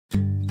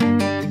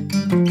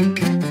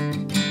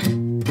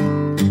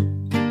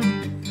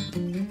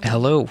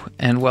Hello,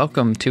 and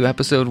welcome to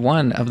episode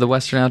 1 of the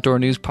Western Outdoor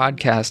News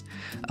Podcast.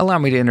 Allow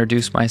me to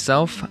introduce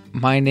myself.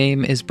 My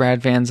name is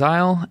Brad Van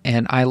Zyl,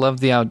 and I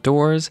love the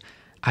outdoors.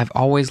 I've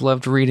always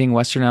loved reading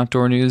Western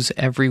Outdoor News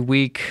every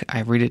week.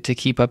 I read it to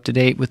keep up to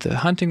date with the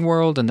hunting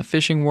world and the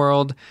fishing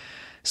world.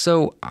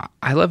 So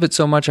I love it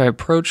so much I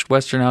approached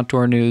Western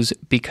Outdoor News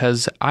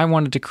because I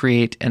wanted to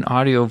create an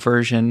audio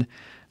version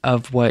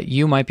of what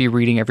you might be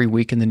reading every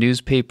week in the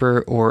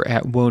newspaper or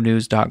at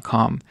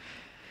WONews.com.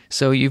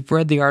 So you've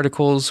read the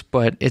articles,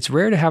 but it's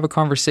rare to have a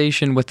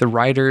conversation with the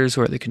writers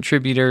or the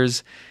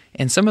contributors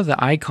and some of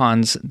the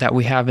icons that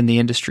we have in the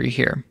industry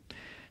here.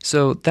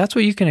 So that's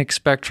what you can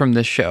expect from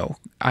this show.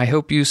 I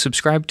hope you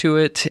subscribe to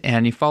it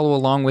and you follow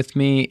along with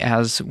me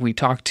as we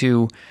talk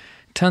to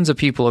tons of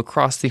people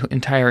across the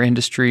entire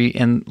industry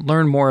and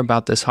learn more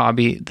about this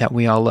hobby that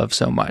we all love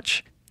so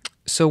much.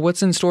 So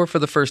what's in store for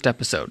the first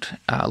episode?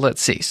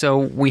 Let's see. So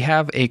we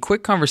have a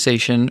quick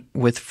conversation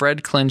with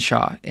Fred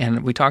Klinshaw,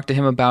 and we talked to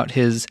him about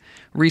his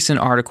recent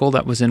article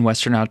that was in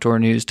Western Outdoor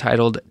News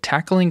titled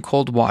Tackling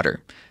Cold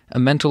Water, A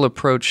Mental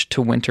Approach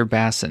to Winter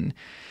Bassin.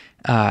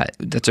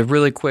 That's a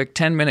really quick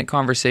 10-minute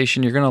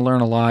conversation. You're going to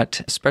learn a lot,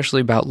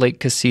 especially about Lake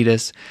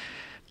Casitas.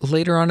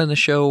 Later on in the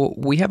show,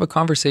 we have a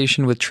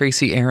conversation with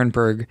Tracy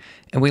Ehrenberg,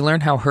 and we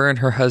learn how her and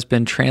her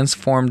husband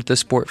transformed the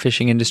sport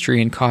fishing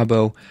industry in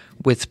Cabo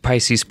with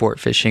Pisces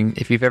Sportfishing.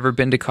 If you've ever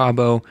been to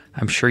Cabo,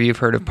 I'm sure you've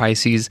heard of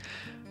Pisces.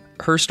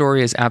 Her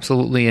story is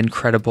absolutely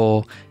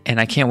incredible, and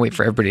I can't wait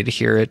for everybody to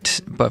hear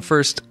it. But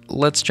first,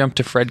 let's jump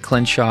to Fred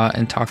Klinshaw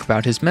and talk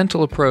about his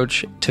mental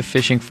approach to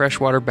fishing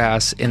freshwater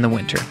bass in the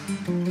winter.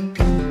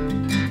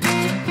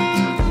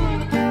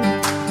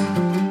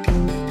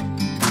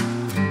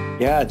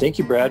 Yeah, thank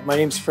you, Brad. My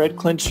name's Fred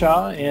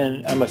Klinshaw,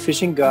 and I'm a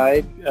fishing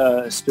guide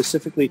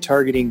specifically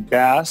targeting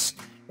bass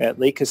at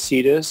Lake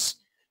Casitas,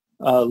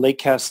 Lake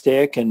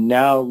Casitas, and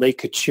now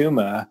Lake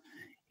Cachuma.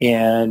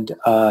 And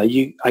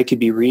I could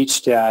be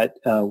reached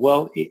at,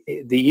 the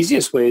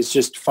easiest way is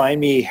just find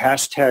me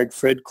hashtag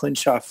Fred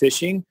Klinshaw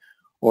Fishing,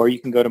 or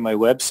you can go to my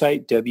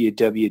website,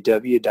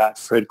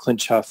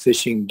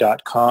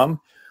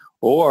 www.fredklinshawfishing.com.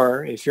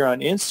 Or if you're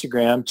on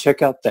Instagram,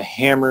 check out the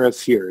Hammer of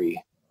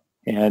Fury.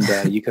 And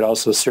you could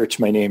also search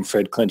my name,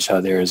 Fred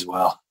Klinshaw, there as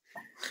well.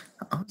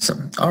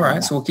 Awesome. All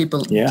right. So we'll keep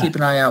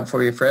an eye out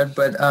for you, Fred.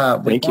 But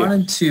we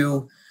wanted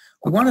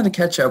to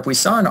catch up. We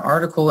saw an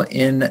article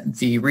in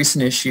the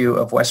recent issue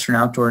of Western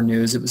Outdoor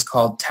News. It was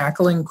called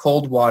Tackling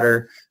Cold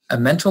Water, A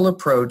Mental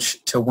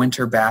Approach to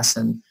Winter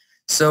Bassin.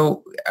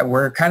 So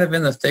we're kind of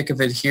in the thick of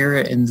it here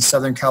in the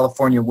Southern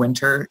California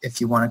winter, if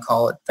you want to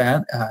call it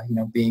that.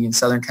 Being in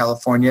Southern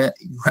California,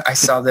 I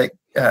saw that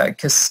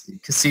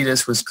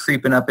Casitas was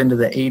creeping up into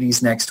the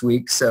 80s next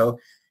week. So,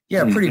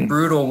 pretty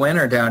brutal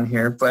winter down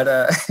here.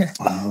 But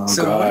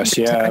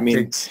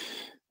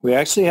we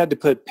actually had to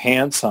put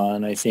pants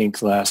on, I think,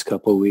 the last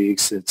couple of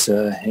weeks. It's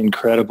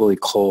incredibly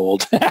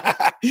cold.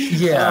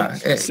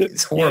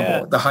 It's horrible.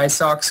 Yeah. The high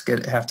socks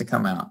have to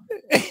come out.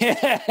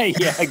 Yeah,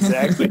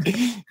 exactly.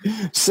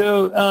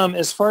 So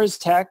as far as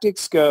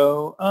tactics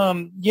go,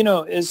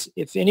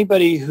 if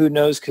anybody who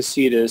knows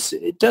Casitas,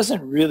 it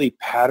doesn't really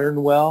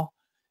pattern well.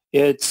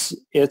 It's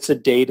a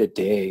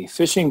day-to-day.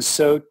 Fishing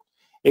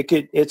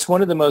it's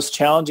one of the most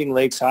challenging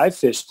lakes I've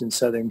fished in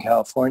Southern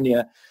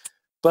California.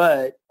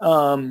 But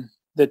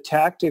the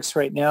tactics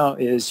right now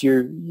is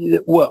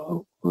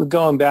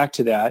going back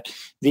to that,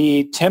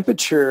 the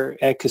temperature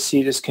at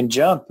Casitas can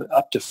jump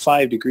up to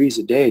 5 degrees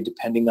a day,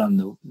 depending on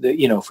the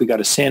if we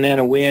got a Santa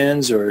Ana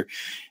winds or,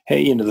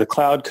 the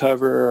cloud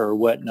cover or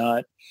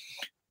whatnot.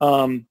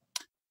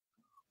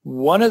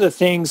 One of the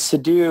things to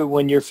do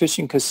when you're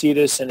fishing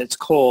Casitas and it's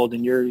cold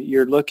and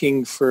you're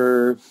looking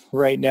for,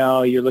 right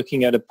now, you're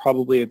looking at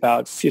probably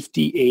about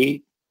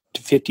 58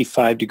 to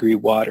 55 degree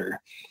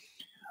water.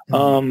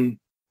 Mm-hmm.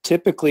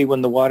 Typically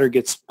when the water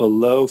gets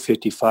below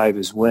 55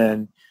 is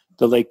when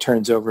the lake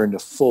turns over into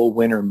full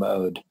winter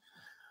mode.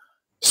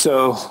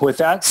 So with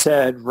that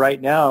said,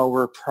 right now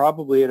we're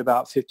probably at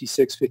about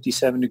 56,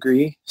 57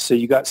 degree. So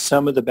you got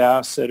some of the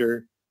bass that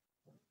are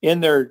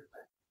in their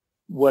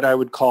what I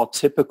would call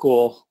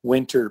typical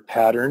winter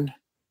pattern,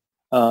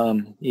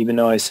 even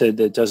though I said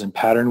that it doesn't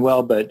pattern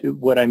well. But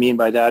what I mean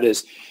by that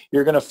is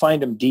you're going to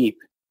find them deep.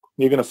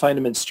 You're going to find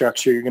them in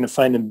structure. You're going to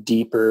find them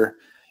deeper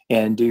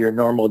and do your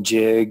normal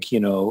jig,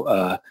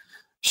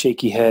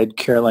 shaky head,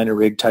 Carolina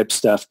rig type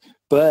stuff.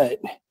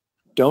 But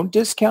don't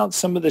discount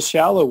some of the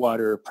shallow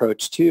water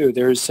approach too.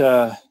 There's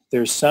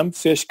some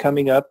fish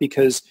coming up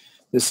because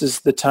this is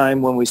the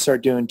time when we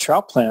start doing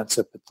trout plants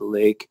up at the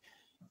lake.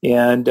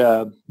 And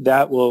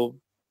that will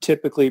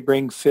typically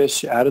bring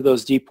fish out of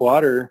those deep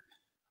water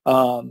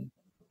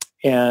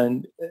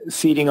and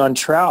feeding on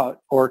trout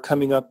or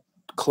coming up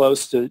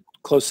close to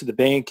the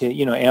bank,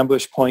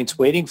 ambush points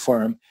waiting for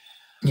them.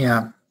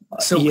 Yeah.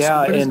 So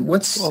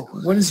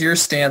what is your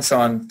stance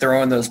on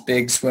throwing those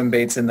big swim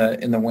baits in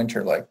the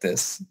winter like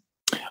this?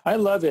 I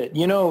love it.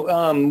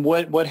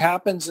 What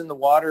happens in the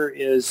water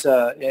is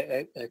at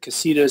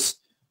Casitas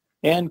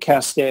and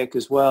Castaic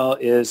as well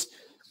is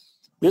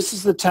This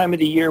is the time of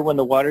the year when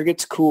the water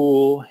gets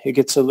cool. It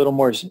gets a little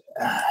more,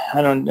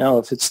 I don't know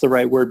if it's the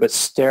right word, but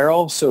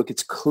sterile. So it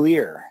gets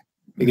clear.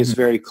 It gets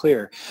very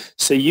clear.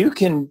 So you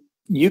can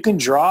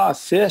draw a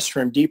fish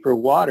from deeper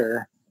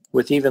water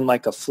with even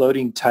like a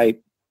floating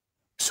type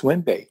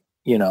swim bait.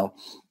 You know,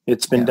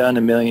 it's been done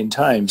a million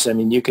times. I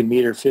mean, you can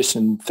meter fish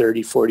in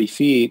 30, 40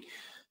 feet,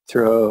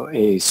 throw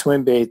a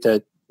swim bait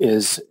that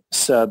is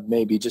sub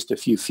maybe just a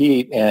few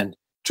feet and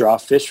draw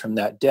fish from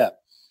that depth.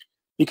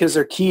 Because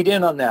they're keyed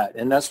in on that,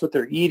 and that's what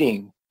they're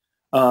eating,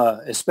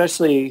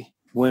 especially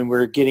when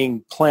we're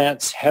getting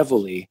plants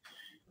heavily.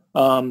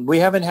 We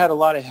haven't had a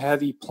lot of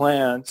heavy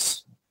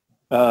plants,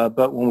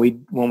 but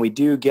when we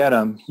do get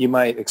them, you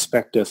might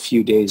expect a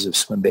few days of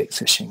swim bait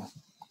fishing.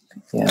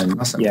 And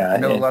awesome. Yeah, I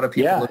know a lot of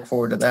people look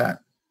forward to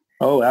that.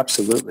 Oh,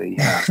 absolutely.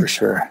 Yeah, for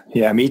sure.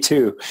 Yeah, me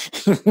too.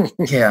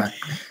 Yeah.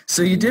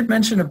 So you did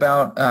mention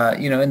about,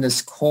 in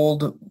this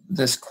cold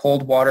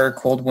water,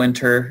 cold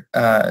winter,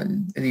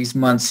 these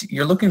months,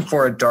 you're looking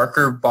for a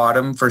darker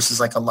bottom versus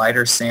like a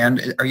lighter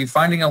sand. Are you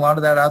finding a lot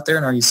of that out there?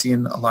 And are you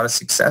seeing a lot of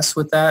success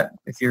with that?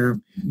 If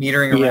you're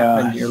metering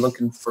around and you're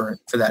looking for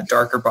that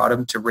darker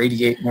bottom to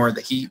radiate more of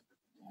the heat?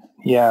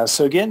 Yeah.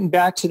 So getting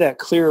back to that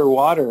clearer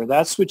water,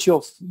 that's what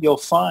you'll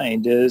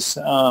find is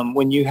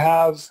when you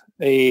have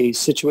a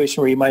situation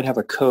where you might have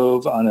a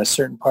cove on a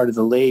certain part of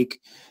the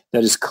lake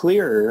that is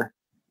clearer,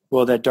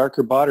 well, that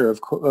darker bottom,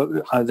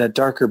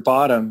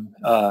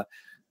 well,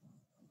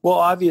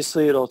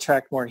 obviously it'll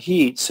attract more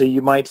heat. So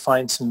you might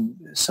find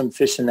some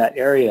fish in that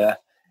area,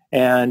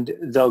 and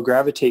they'll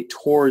gravitate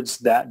towards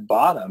that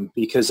bottom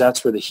because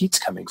that's where the heat's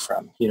coming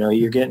from. You know,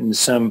 you're getting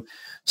some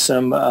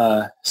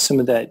of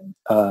that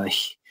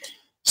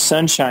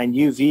sunshine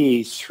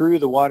UV through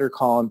the water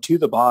column to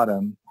the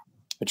bottom,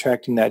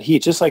 attracting that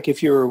heat. Just like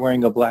if you were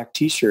wearing a black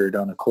T-shirt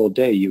on a cold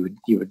day, you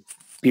would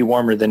be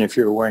warmer than if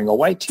you were wearing a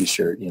white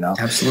T-shirt, you know?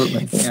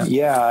 Absolutely.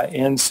 Yeah.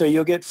 And so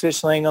you'll get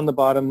fish laying on the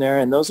bottom there.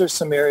 And those are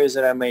some areas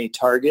that I may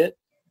target.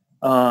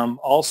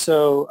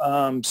 Also,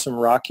 some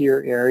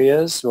rockier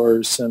areas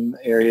or some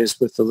areas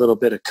with a little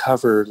bit of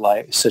cover,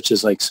 such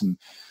as like some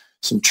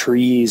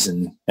trees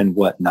and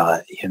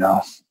whatnot, you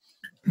know?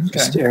 Okay.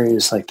 Just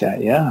areas like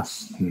that. Yeah.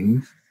 Mm-hmm.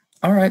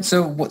 All right.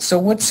 So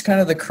what's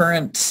kind of the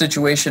current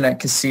situation at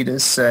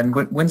Casitas, and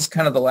when's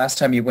kind of the last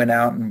time you went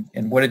out,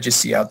 and what did you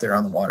see out there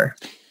on the water?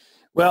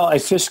 Well, I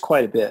fished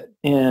quite a bit,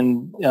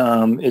 and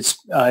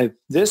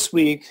this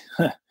week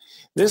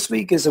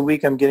is a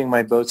week I'm getting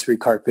my boats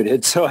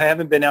recarpeted, so I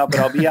haven't been out, but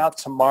I'll be out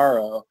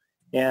tomorrow.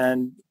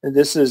 And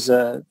this is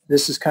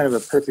kind of a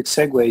perfect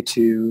segue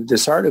to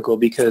this article,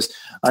 because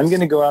I'm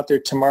going to go out there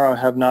tomorrow. I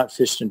have not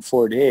fished in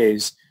 4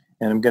 days,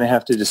 and I'm going to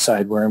have to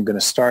decide where I'm going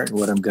to start and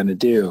what I'm going to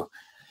do.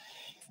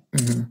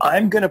 Mm-hmm.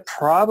 I'm going to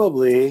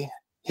probably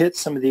hit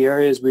some of the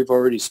areas we've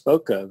already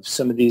spoke of,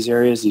 some of these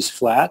areas, these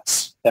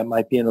flats that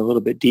might be in a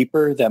little bit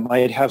deeper, that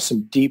might have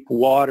some deep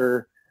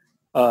water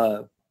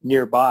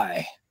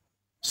nearby,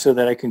 so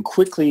that I can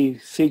quickly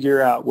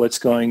figure out what's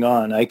going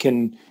on. I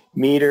can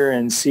meter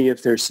and see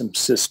if there's some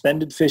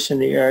suspended fish in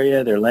the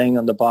area, they're laying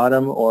on the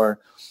bottom, or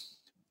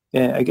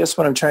I guess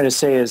what I'm trying to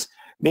say is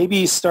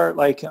maybe start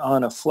like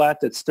on a flat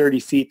that's 30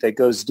 feet that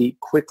goes deep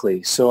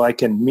quickly, so I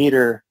can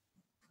meter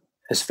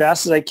as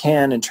fast as I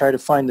can and try to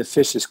find the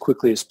fish as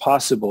quickly as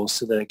possible,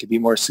 so that I could be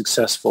more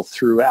successful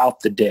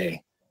throughout the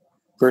day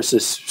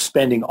versus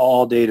spending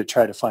all day to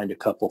try to find a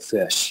couple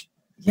fish.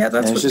 Yeah,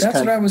 that's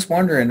what I was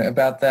wondering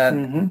about that.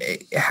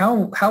 Mm-hmm.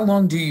 How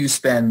long do you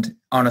spend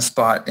on a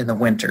spot in the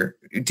winter?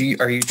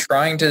 Are you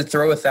trying to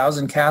throw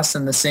 1,000 casts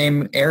in the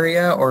same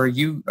area, or are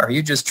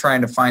you just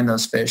trying to find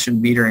those fish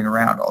and metering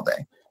around all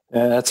day?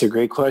 That's a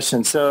great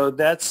question. So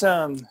that's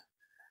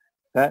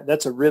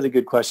that's a really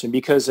good question,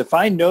 because if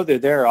I know they're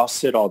there, I'll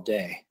sit all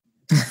day.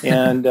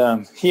 And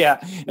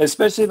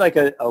especially like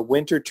a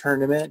winter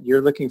tournament,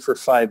 you're looking for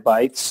 5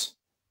 bites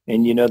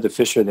and you know the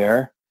fish are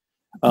there.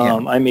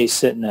 I may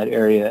sit in that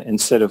area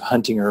instead of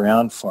hunting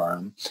around for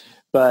them.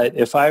 But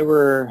if I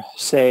were,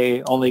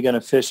 say, only going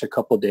to fish a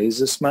couple days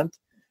this month,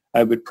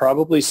 I would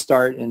probably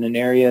start in an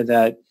area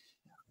that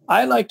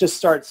I like to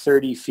start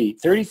 30 feet.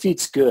 30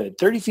 feet's good.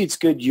 30 feet's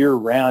good year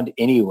round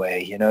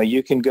anyway. You know,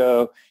 you can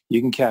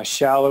cast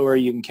shallower,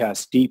 you can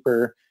cast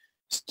deeper.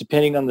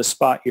 Depending on the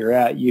spot you're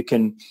at, you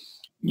can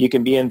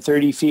be in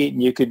 30 feet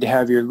and you could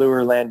have your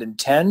lure land in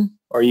 10,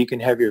 or you can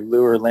have your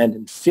lure land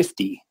in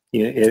 50,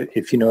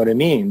 if you know what I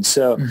mean.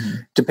 So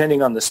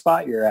depending on the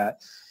spot you're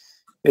at,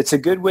 it's a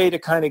good way to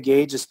kind of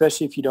gauge,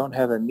 especially if you don't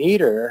have a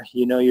meter,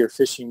 you're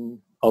fishing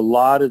a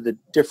lot of the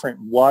different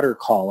water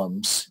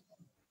columns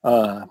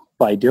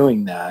by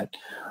doing that.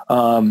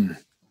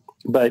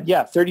 But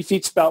yeah, 30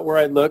 feet's about where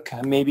I look.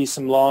 Maybe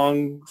some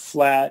long,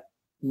 flat,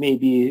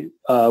 maybe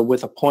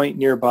with a point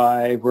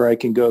nearby where I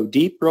can go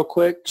deep real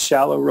quick,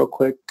 shallow real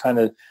quick, kind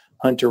of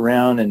hunt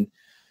around and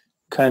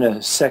kind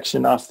of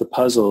section off the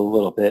puzzle a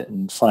little bit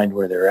and find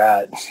where they're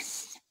at.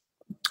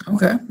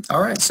 Okay.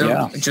 All right.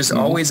 So just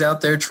always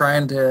out there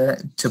trying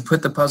to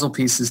put the puzzle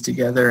pieces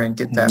together and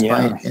get that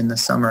bite in the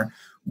summer.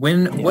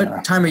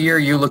 What time of year are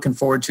you looking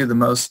forward to the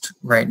most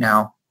right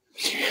now?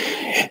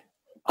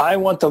 I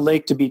want the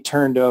lake to be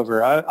turned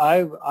over.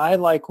 I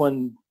like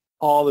when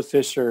all the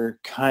fish are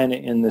kind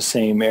of in the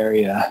same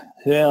area.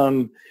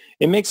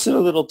 It makes it a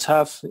little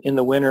tough in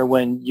the winter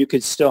when you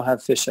could still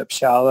have fish up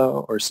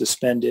shallow or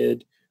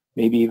suspended,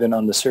 maybe even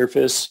on the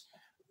surface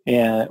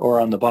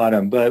or on the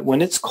bottom. But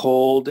when it's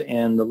cold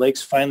and the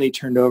lake's finally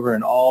turned over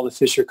and all the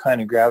fish are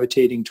kind of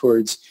gravitating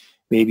towards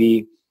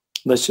maybe,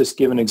 let's just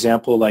give an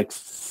example, like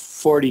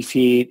 40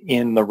 feet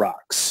in the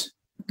rocks.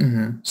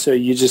 Mm-hmm. So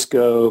you just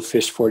go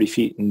fish 40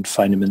 feet and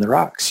find them in the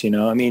rocks.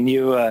 I mean,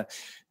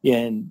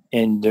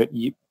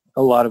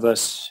 a lot of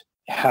us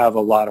have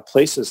a lot of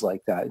places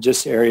like that,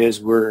 just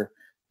areas we're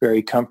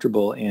very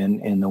comfortable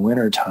in the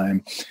winter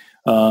time.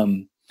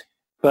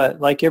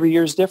 But like every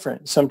year is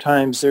different.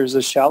 Sometimes there's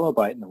a shallow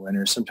bite in the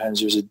winter.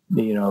 Sometimes there's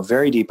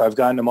very deep. I've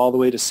gotten them all the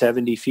way to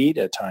 70 feet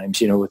at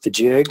times, with the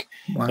jig.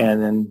 Wow.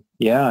 And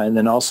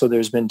then also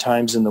there's been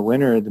times in the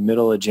winter, the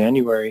middle of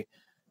January,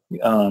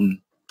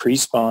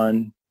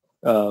 pre-spawn,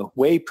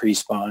 way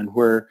pre-spawn,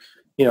 where,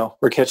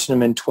 we're catching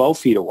them in 12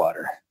 feet of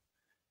water.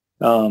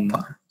 Wow.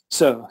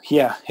 So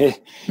yeah,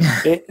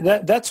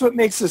 that's what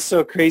makes us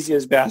so crazy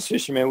as bass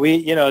fishermen.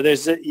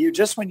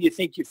 Just when you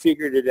think you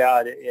figured it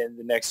out in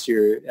the next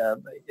year,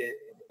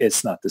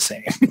 it's not the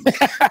same.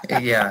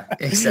 Yeah,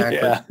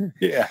 exactly.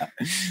 Yeah.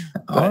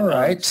 All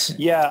right.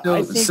 Yeah,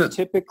 I think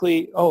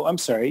typically. Oh, I'm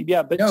sorry.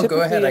 Yeah, but no,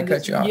 go ahead. I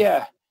cut you off.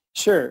 Yeah,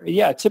 sure.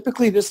 Yeah,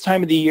 typically this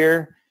time of the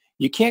year,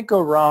 you can't go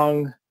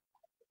wrong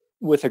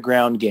with a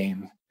ground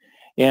game,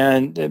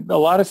 and a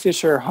lot of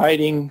fish are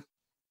hiding.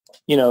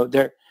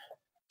 They're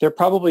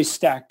probably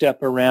stacked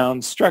up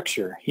around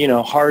structure,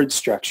 hard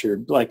structure,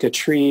 like a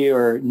tree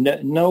or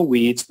no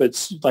weeds,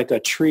 but like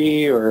a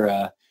tree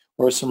or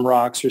some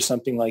rocks or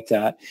something like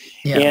that.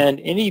 Yeah.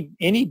 And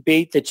any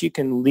bait that you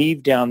can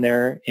leave down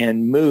there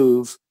and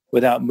move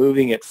without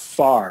moving it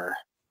far,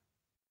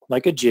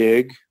 like a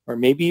jig or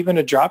maybe even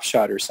a drop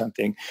shot or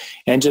something,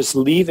 and just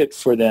leave it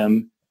for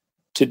them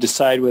to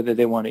decide whether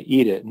they want to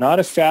eat it. Not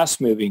a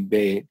fast-moving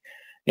bait.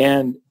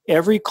 And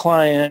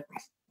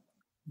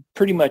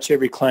pretty much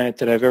every client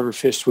that I've ever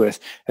fished with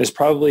has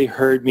probably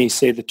heard me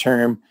say the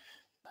term,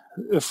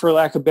 for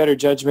lack of better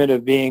judgment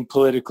of being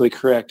politically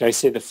correct, I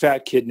say the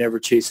fat kid never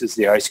chases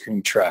the ice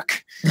cream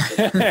truck.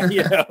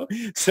 Yeah.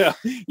 So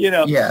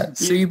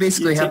you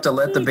basically have to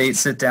let the bait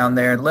sit down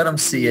there and let them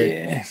see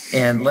it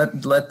and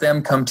let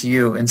them come to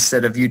you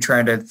instead of you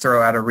trying to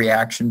throw out a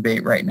reaction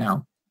bait right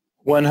now.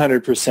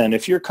 100%.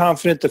 If you're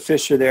confident the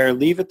fish are there,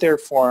 leave it there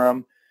for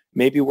them.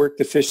 Maybe work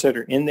the fish that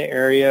are in the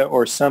area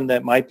or some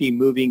that might be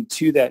moving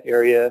to that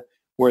area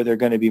where they're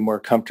going to be more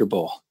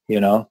comfortable.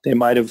 They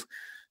might have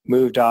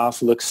moved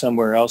off, looked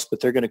somewhere else, but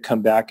they're going to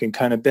come back and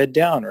kind of bed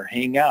down or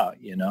hang out,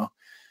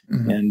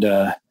 Mm-hmm.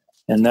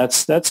 And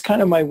that's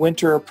kind of my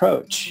winter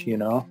approach,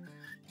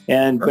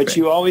 but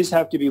you always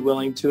have to be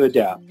willing to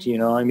adapt.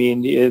 I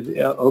mean,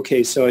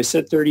 so I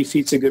said 30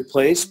 feet's a good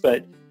place,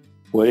 but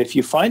what if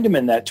you find them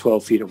in that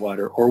 12 feet of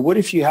water? Or what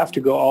if you have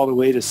to go all the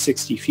way to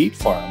 60 feet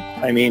for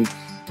them? I mean,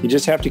 you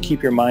just have to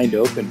keep your mind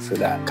open for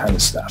that kind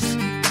of stuff.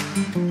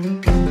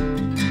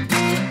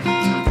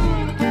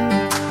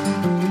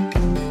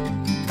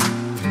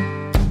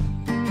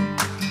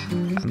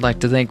 I'd like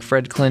to thank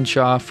Fred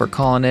Klinshaw for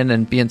calling in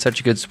and being such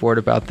a good sport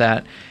about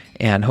that.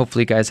 And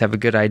hopefully you guys have a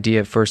good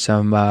idea for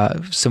some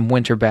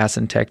winter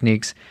bassin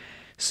techniques.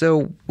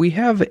 So we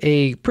have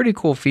a pretty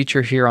cool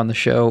feature here on the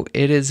show.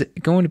 It is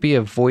going to be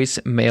a voice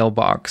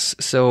mailbox.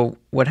 So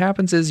what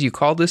happens is you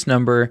call this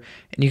number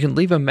and you can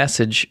leave a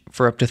message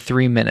for up to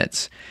 3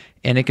 minutes.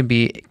 And it can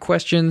be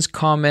questions,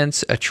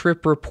 comments, a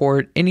trip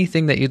report,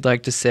 anything that you'd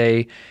like to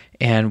say,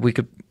 and we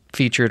could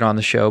feature it on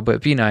the show,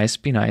 but be nice.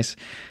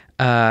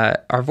 Our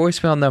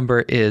voicemail number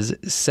is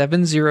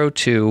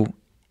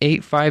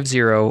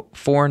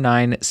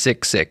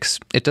 702-850-4966.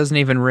 It doesn't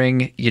even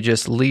ring. You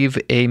just leave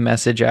a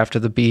message after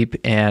the beep,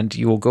 and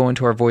you will go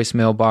into our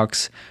voicemail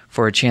box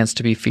for a chance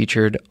to be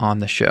featured on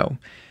the show.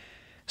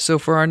 So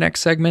for our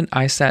next segment,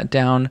 I sat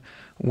down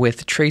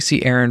with Tracy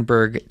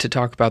Ehrenberg to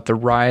talk about the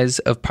rise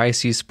of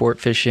Pisces sport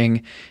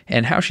fishing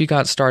and how she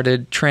got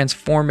started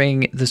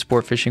transforming the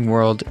sport fishing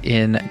world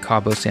in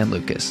Cabo San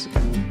Lucas.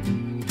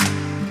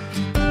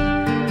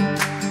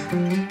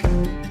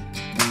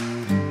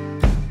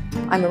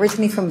 I'm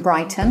originally from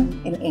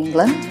Brighton in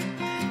England.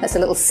 That's a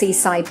little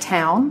seaside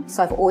town,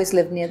 so I've always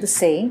lived near the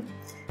sea.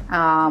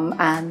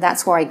 And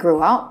that's where I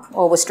grew up,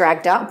 or was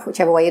dragged up,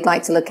 whichever way you'd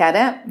like to look at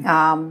it.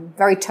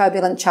 Very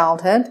turbulent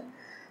childhood.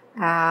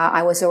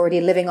 I was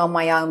already living on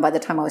my own by the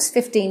time I was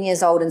 15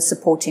 years old and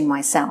supporting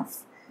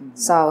myself. Mm-hmm.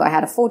 So I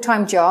had a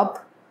full-time job,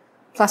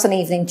 plus an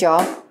evening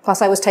job,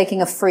 plus I was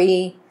taking a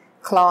free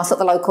class at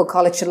the local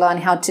college to learn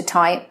how to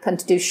type and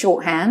to do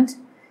shorthand.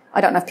 I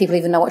don't know if people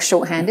even know what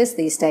shorthand is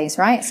these days,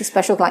 right? It's a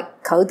special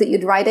code that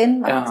you'd write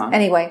in.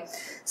 Anyway,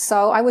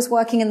 so I was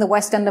working in the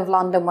West End of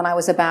London when I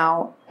was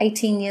about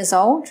 18 years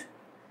old.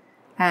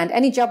 And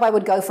any job I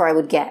would go for, I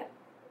would get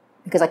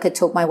because I could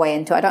talk my way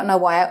into it. I don't know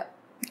why.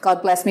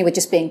 God bless me with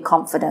just being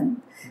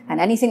confident.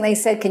 And anything they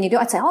said, can you do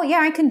it? I'd say, oh,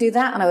 yeah, I can do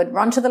that. And I would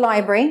run to the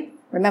library.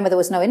 Remember, there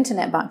was no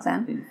internet back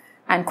then.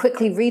 and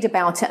quickly read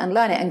about it and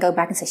learn it and go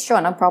back and say,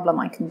 sure, no problem,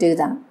 I can do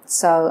that.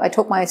 So I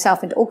took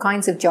myself into all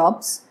kinds of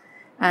jobs.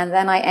 And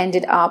then I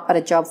ended up at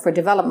a job for a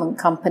development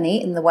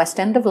company in the West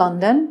End of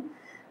London.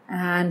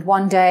 And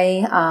one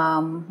day,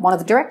 one of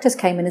the directors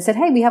came in and said,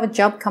 hey, we have a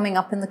job coming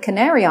up in the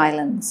Canary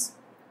Islands.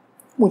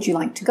 Would you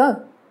like to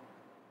go?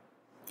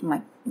 I'm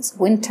like, it's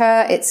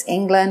winter, it's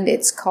England,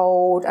 it's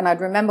cold. And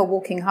I'd remember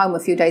walking home a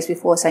few days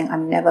before saying,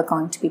 I'm never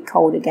going to be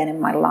cold again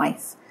in my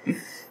life.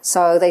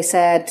 So I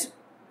said,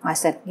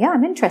 yeah,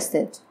 I'm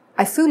interested.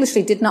 I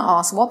foolishly did not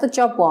ask what the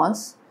job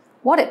was,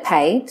 what it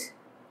paid,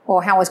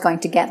 or how I was going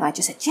to get there. I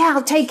just said, yeah,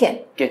 I'll take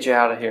it. Get you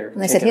out of here.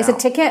 And they said, here's a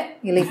ticket,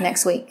 you leave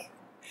next week.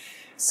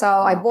 So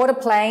I bought a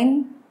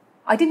plane.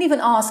 I didn't even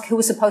ask who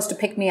was supposed to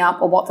pick me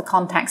up or what the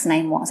contact's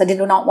name was. I did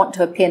not want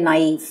to appear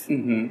naive.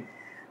 Mm-hmm.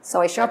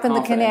 So I show up in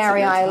the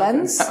Canary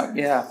Islands.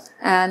 Yeah.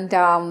 And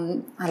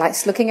I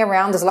like looking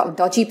around. There's a lot of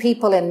dodgy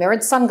people in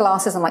mirrored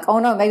sunglasses. I'm like, oh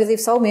no, maybe they've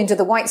sold me into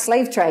the white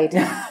slave trade.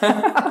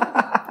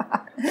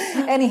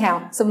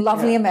 Anyhow, some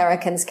lovely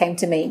Americans came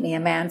to meet me, a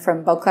man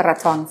from Boca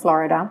Raton,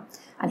 Florida.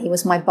 And he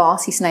was my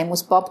boss. His name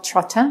was Bob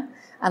Trotter.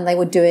 And they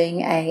were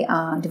doing a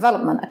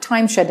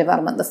timeshare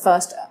development, the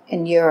first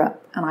in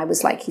Europe. And I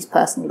was like his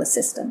personal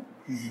assistant.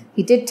 Mm-hmm.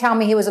 He did tell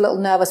me he was a little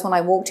nervous when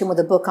I walked in with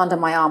a book under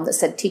my arm that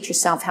said, teach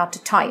yourself how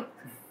to type.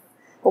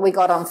 But we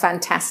got on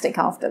fantastic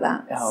after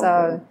that. Oh,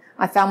 so good.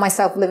 I found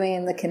myself living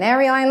in the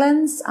Canary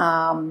Islands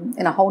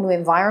in a whole new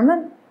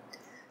environment.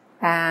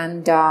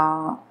 And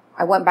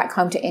I went back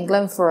home to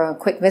England for a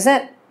quick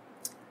visit.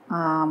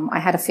 I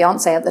had a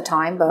fiance at the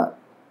time, but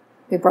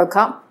we broke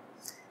up.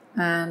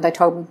 And I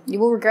told him, you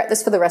will regret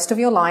this for the rest of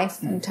your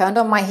life, and turned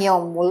on my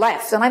heel and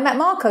left. And I met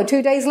Marco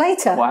 2 days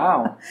later.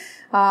 Wow.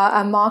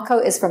 And Marco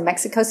is from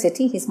Mexico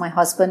City. He's my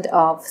husband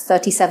of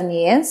 37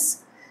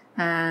 years.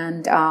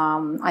 And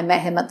I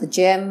met him at the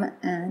gym,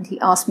 and he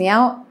asked me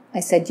out. I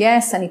said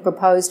yes, and he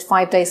proposed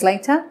 5 days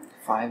later.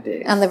 5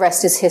 days. And the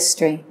rest is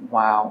history.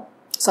 Wow.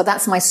 So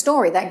that's my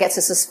story. That gets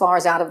us as far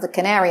as out of the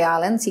Canary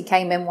Islands. He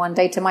came in one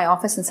day to my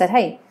office and said,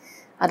 hey,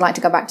 I'd like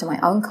to go back to my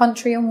own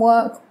country and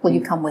work. Will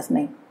you come with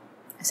me?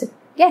 I said,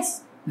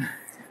 yes.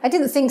 I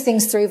didn't think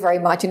things through very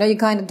much. You know, you're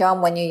kind of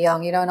dumb when you're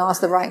young. You don't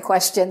ask the right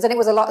questions. And it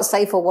was a lot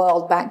safer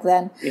world back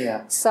then.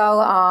 Yeah.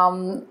 So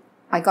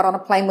I got on a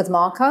plane with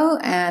Marco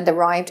and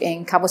arrived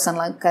in Cabo San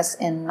Lucas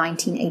in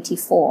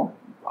 1984.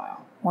 Wow.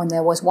 When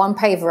there was one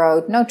paved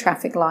road, no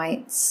traffic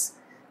lights.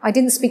 I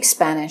didn't speak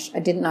Spanish. I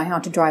didn't know how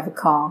to drive a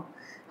car.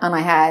 And I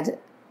had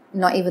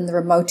not even the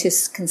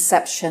remotest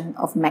conception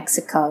of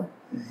Mexico.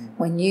 Mm-hmm.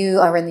 When you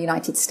are in the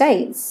United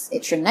States,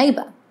 it's your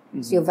neighbor.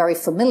 Mm-hmm. So you're very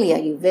familiar.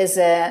 You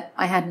visit.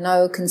 I had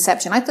no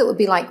conception. I thought it would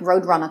be like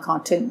Roadrunner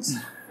cartoons.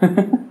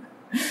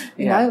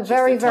 You know,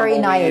 very, very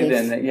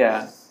naive.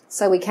 Yeah.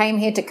 So we came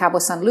here to Cabo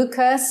San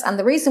Lucas. And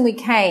the reason we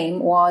came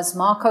was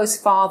Marco's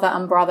father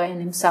and brother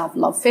and himself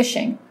love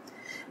fishing.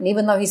 And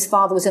even though his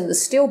father was in the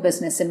steel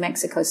business in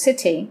Mexico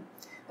City,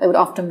 they would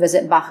often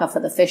visit Baja for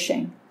the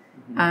fishing.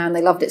 Mm-hmm. And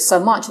they loved it so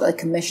much that they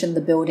commissioned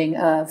the building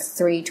of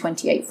 3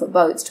 28-foot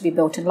boats to be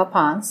built in La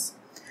Paz.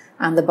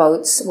 And the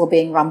boats were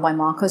being run by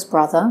Marco's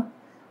brother.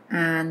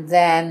 And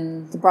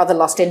then the brother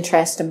lost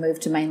interest and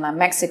moved to mainland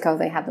Mexico.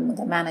 They had them with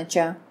a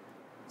manager.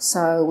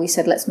 So we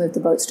said, let's move the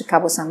boats to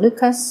Cabo San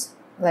Lucas.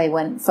 They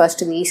went first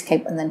to the East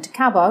Cape and then to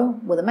Cabo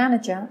with a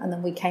manager. And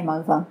then we came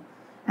over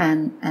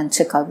and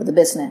took over the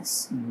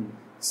business. Mm-hmm.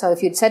 So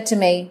if you'd said to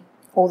me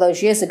all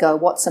those years ago,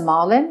 what's a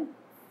marlin?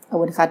 I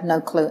would have had no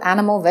clue.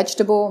 Animal,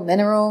 vegetable,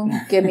 mineral,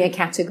 give me a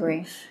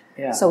category.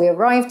 Yeah. So we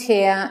arrived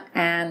here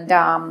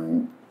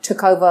and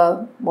took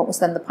over what was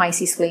then the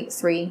Pisces fleet,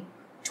 3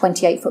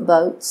 28-foot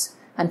boats.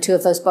 And 2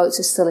 of those boats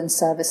are still in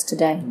service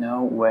today.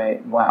 No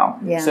way. Wow.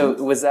 Yeah. So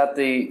was that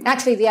the...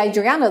 Actually, the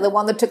Adriana, the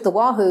one that took the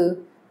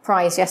Wahoo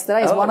prize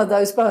yesterday, is one of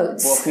those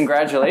boats. Well,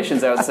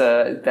 congratulations.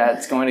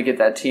 That's going to get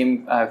that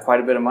team quite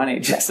a bit of money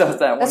just off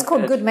that one. That's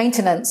called good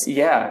maintenance.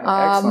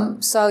 Yeah,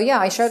 excellent. So, yeah,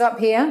 I showed up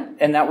here.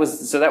 And that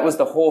was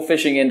the whole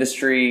fishing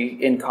industry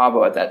in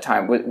Cabo at that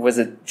time. Was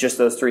it just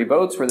those 3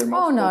 boats? Were there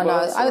multiple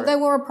boats? No. There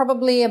were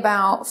probably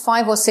about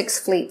 5 or 6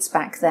 fleets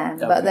back then.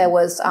 Okay. But there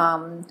was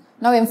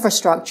no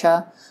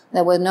infrastructure.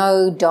 There were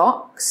no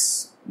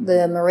docks.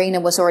 The marina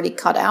was already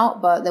cut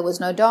out, but there was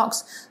no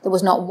docks. There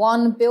was not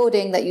one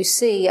building that you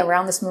see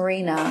around this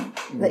marina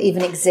that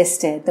even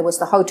existed. There was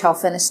the Hotel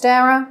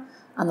Finisterre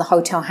and the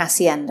Hotel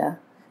Hacienda.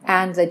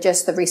 And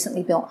the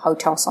recently built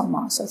Hotel San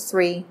Mar. So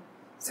three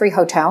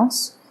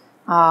hotels.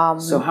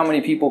 So how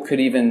many people could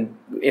even,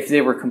 if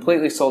they were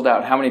completely sold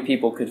out, how many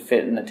people could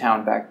fit in the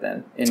town back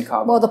then in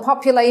Cabo? Well, the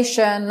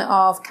population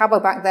of Cabo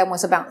back then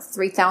was about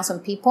 3,000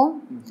 people.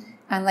 Mm-hmm.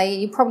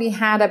 And you probably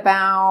had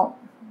about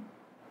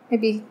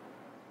maybe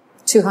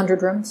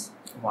 200 rooms.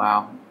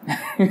 Wow.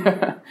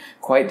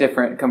 Quite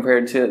different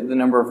compared to the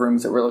number of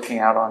rooms that we're looking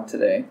out on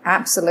today.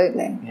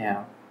 Absolutely.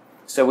 Yeah.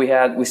 So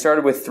we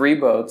started with 3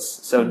 boats.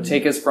 So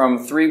take us from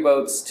 3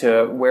 boats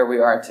to where we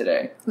are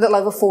today. A little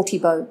over 40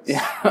 boats.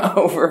 Yeah,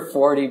 over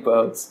 40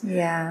 boats.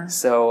 Yeah.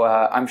 So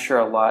I'm sure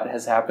a lot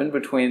has happened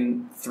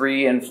between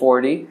 3 and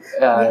 40.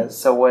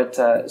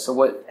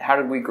 So how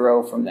did we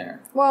grow from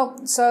there?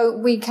 Well, so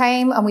we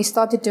came and we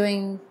started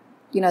doing,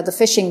 the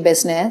fishing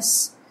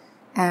business,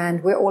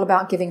 and we're all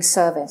about giving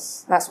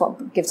service. That's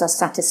what gives us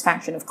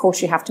satisfaction. Of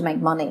course, you have to make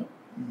money.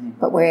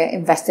 But we're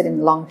invested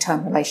in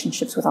long-term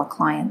relationships with our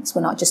clients.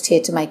 We're not just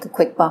here to make a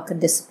quick buck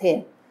and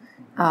disappear.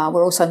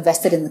 We're also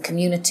invested in the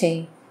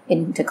community,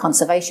 into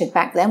conservation.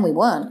 Back then we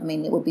weren't. I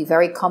mean, it would be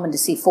very common to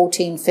see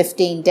 14,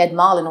 15 dead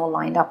marlin all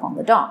lined up on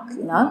the dock,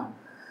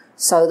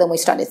 So then we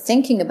started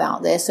thinking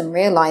about this and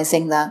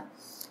realizing that,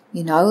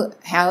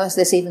 how is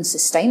this even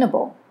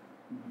sustainable?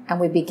 And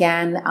we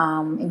began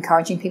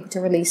encouraging people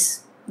to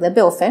release their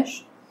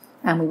billfish,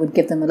 and we would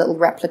give them a little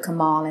replica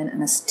marlin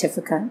and a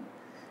certificate.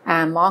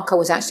 And Marco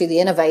was actually the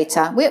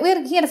innovator.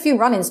 He had a few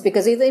run-ins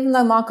because even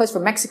though Marco's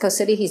from Mexico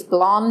City, he's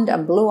blonde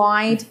and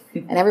blue-eyed,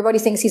 and everybody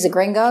thinks he's a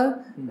gringo,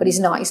 but he's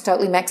not. He's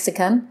totally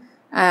Mexican.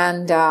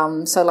 And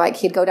so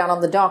he'd go down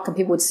on the dock and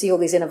people would see all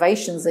these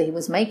innovations that he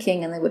was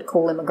making, and they would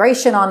call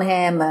immigration on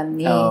him.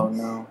 And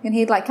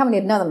he'd come and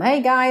he'd know them.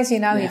 Hey, guys,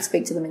 he'd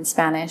speak to them in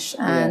Spanish.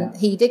 And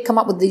he did come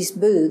up with these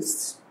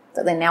booths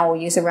that they now all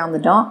use around the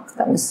dock.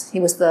 He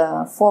was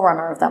the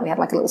forerunner of that. We had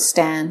a little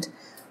stand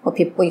where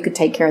you could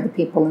take care of the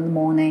people in the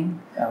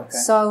morning. Okay.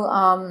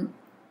 So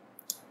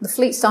the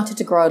fleet started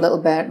to grow a little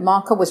bit.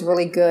 Marco was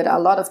really good at a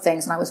lot of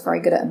things, and I was very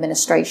good at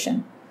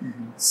administration.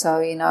 So,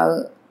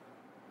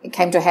 it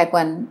came to a head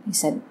when he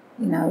said,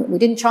 we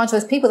didn't charge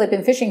those people. They've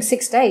been fishing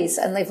 6 days,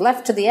 and they've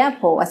left to the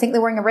airport. I think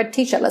they're wearing a red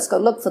T-shirt. Let's go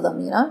look for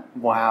them,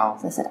 Wow.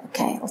 So I said,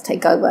 okay, I'll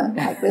take over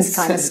this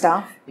kind of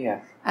stuff.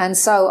 Yeah. And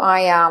so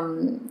I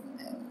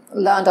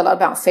learned a lot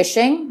about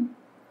fishing.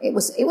 It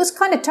was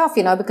kind of tough,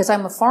 because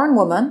I'm a foreign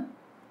woman.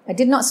 I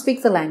did not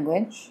speak the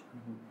language,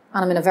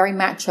 and I'm in a very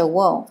macho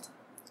world.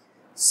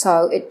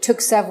 So it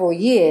took several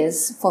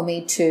years for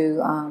me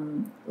to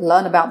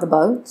learn about the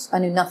boat. I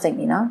knew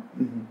nothing,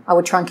 I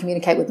would try and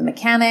communicate with the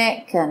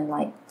mechanic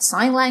and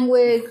sign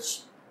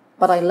language,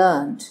 but I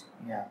learned.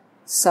 Yeah.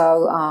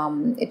 So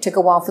it took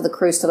a while for the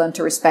crews to learn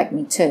to respect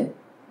me too,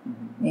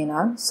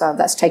 So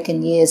that's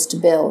taken years to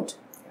build.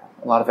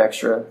 A lot of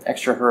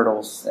extra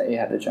hurdles that you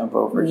had to jump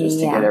over just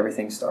to get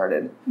everything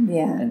started.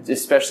 Yeah. And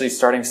especially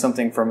starting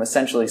something from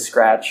essentially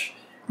scratch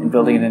and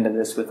building it into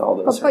this with all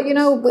those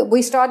hurdles. But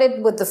we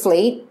started with the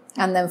fleet,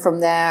 and then from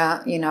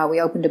there, we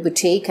opened a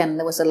boutique, and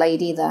there was a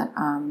lady that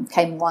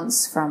came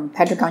once from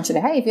Pedregal and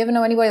said, hey, if you ever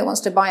know anybody that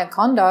wants to buy a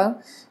condo,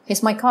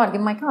 here's my card,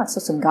 give me my card. So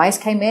some guys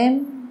came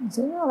in. I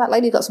said, that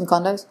lady got some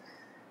condos.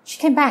 She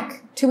came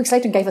back 2 weeks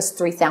later and gave us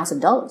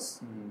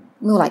 $3,000.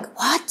 We were like,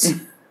 what?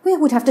 We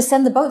would have to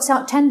send the boats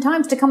out 10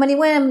 times to come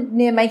anywhere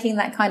near making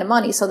that kind of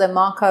money. So then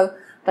Marco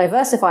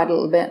diversified a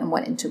little bit and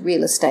went into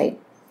real estate.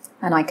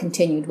 And I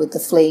continued with the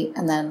fleet.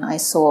 And then I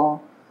saw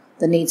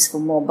the needs for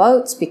more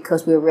boats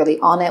because we were really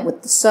on it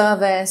with the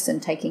service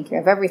and taking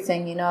care of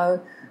everything,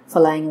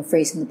 filleting and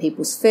freezing the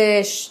people's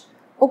fish,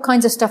 all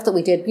kinds of stuff that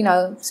we did,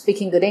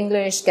 speaking good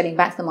English, getting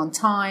back to them on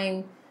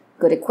time,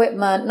 good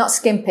equipment, not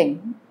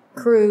skimping.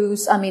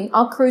 Crews. I mean,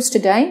 our crews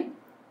today,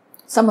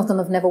 some of them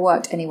have never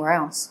worked anywhere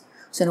else.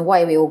 So in a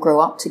way, we all grow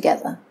up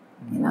together,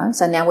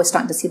 So now we're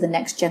starting to see the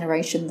next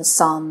generation, the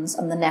sons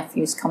and the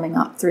nephews coming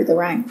up through the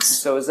ranks.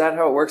 So is that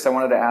how it works? I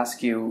wanted to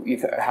ask you,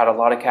 you've had a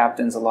lot of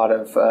captains, a lot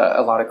of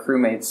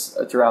crewmates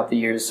throughout the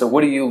years. So what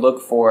do you look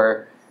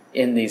for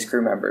in these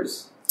crew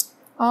members?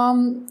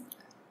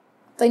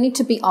 They need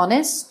to be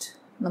honest,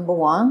 number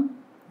one.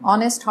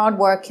 Honest,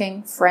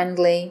 hardworking,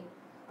 friendly,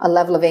 a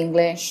level of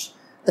English.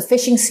 The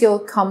fishing skill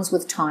comes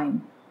with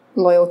time,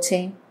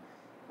 loyalty.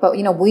 But,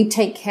 we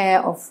take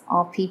care of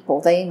our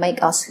people. They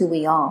make us who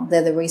we are.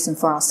 They're the reason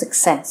for our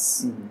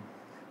success.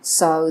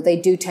 So they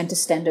do tend to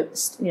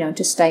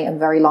stay a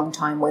very long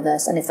time with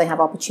us. And if they have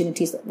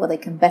opportunities where they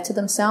can better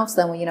themselves,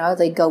 then,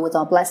 they go with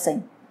our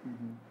blessing.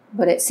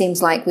 But it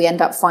seems like we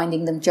end up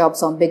finding them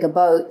jobs on bigger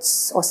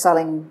boats or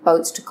selling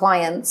boats to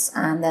clients,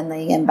 and then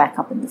they end back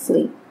up in the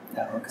fleet.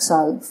 Oh, okay.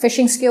 So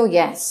fishing skill,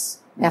 yes.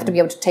 They have to be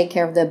able to take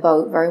care of their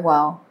boat very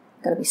well.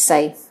 Got to be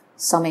safe,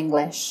 some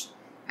English.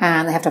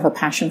 And they have to have a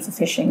passion for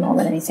fishing more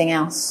than anything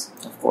else.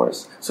 Of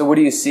course. So what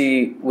do you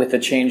see with the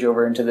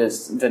changeover into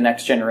the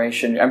next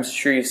generation? I'm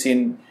sure you've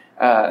seen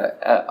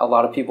a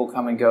lot of people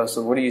come and go.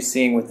 So what are you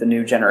seeing with the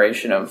new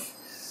generation of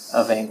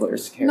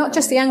anglers? Not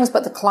just the anglers,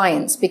 but the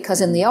clients.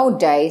 Because in the old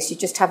days, you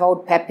just have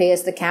old Pepe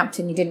as the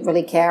captain. You didn't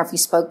really care if you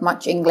spoke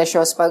much English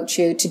or spoke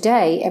to you.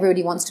 Today,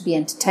 everybody wants to be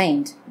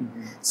entertained.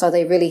 So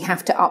they really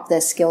have to up their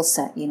skill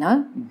set,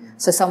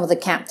 So some of the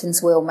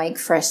captains will make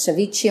fresh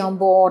ceviche on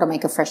board or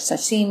make a fresh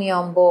sashimi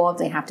on board.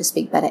 They have to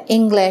speak better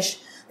English.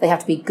 They have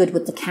to be good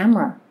with the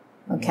camera,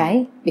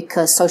 okay?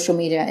 Because social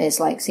media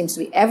is seems to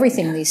be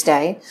everything these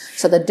days.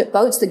 So the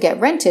boats that get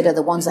rented are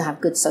the ones that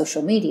have good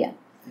social media.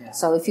 Yeah.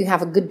 So if you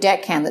have a good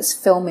deckhand that's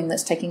filming,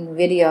 that's taking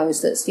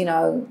videos, that's,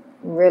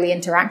 really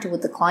interactive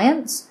with the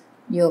clients,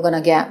 you're going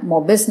to get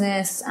more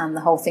business, and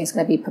the whole thing's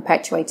going to be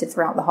perpetuated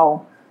throughout the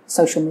whole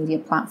social media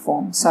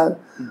platform. So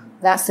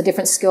that's the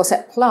different skill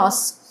set.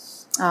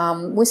 Plus,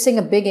 we're seeing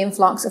a big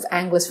influx of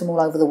anglers from all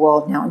over the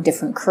world now in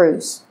different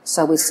crews.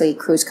 So we see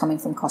crews coming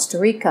from Costa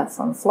Rica,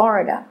 from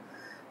Florida,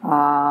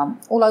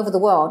 all over the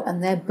world,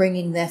 and they're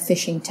bringing their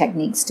fishing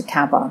techniques to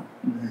Cabo.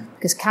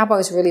 Because Cabo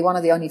is really one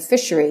of the only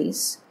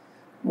fisheries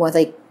where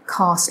they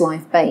cast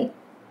live bait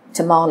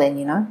to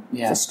marlin,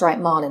 for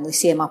striped marlin. We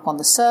see them up on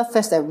the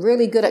surface. They're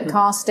really good at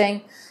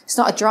casting. It's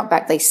not a drop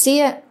back. They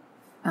see it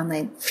and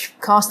they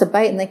cast a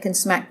bait, and they can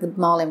smack the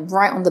marlin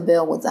right on the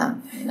bill with that,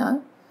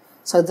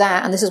 So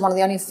that, and this is one of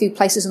the only few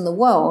places in the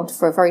world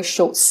for a very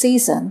short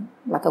season,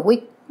 like a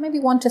week, maybe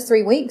 1 to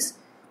 3 weeks,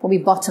 where we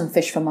bottom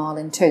fish for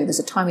marlin too. There's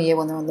a time of year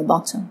when they're on the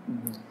bottom.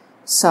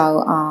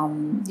 So,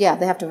 they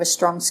have to have a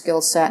strong skill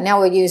set. Now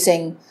we're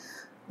using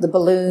the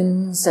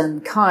balloons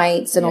and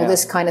kites and all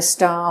this kind of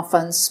stuff,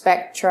 and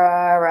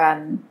spectra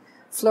and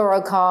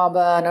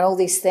fluorocarbon and all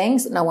these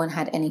things that no one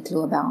had any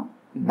clue about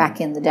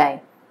back in the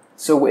day.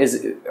 So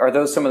are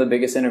those some of the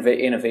biggest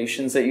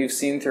innovations that you've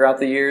seen throughout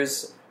the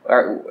years?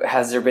 Or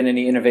has there been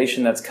any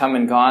innovation that's come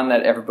and gone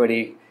that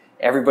everybody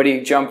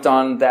jumped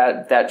on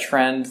that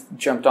trend,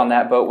 jumped on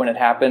that boat when it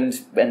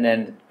happened, and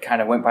then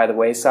kind of went by the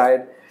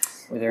wayside?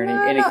 Were there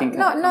anything?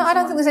 No, I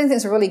don't think there's anything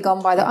that's really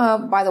gone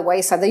by the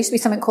wayside. There used to be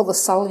something called the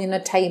cellular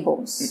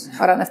tables.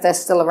 I don't know if they're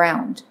still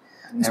around.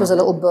 This was a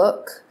little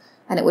book,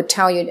 and it would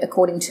tell you,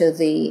 according to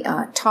the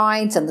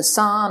tides and the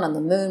sun and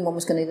the moon, when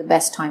was going to be the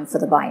best time for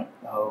the bite,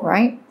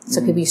 right? So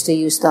people used to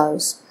use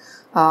those.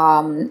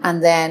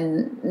 And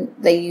then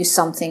they use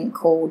something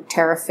called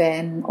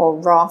terrafin or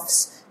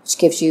ROFs, which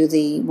gives you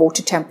the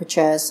water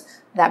temperatures.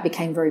 That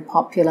became very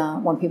popular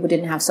when people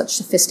didn't have such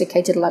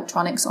sophisticated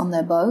electronics on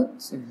their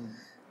boats.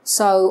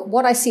 So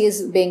what I see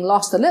is being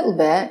lost a little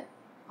bit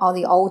are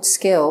the old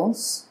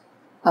skills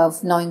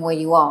of knowing where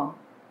you are.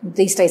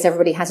 These days,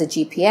 everybody has a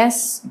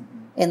GPS.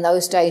 In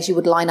those days, you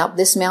would line up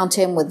this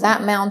mountain with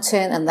that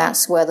mountain, and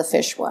that's where the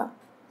fish were.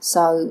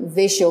 So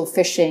visual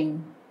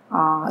fishing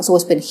has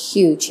always been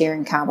huge here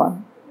in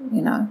Cabo.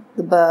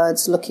 The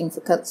birds looking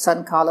for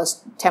certain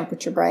colors,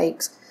 temperature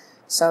breaks.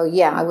 So,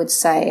 I would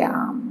say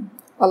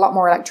a lot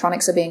more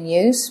electronics are being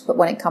used. But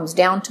when it comes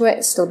down to it,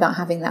 it's still about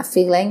having that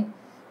feeling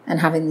and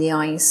having the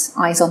eyes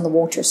on the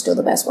water is still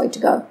the best way to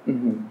go.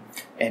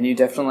 And you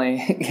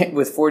definitely,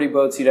 with 40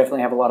 boats, you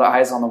definitely have a lot of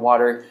eyes on the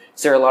water.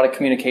 Is there a lot of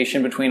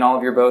communication between all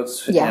of your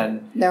boats? Yeah,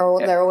 they're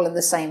all in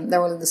the same.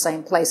 They're all in the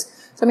same place.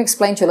 So let me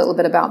explain to you a little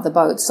bit about the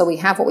boats. So we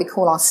have what we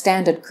call our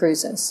standard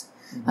cruisers,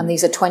 and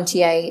these are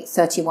 28,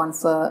 31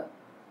 foot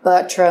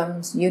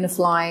Bertrams,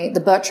 Unifly. The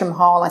Bertram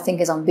hull, I think,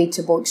 is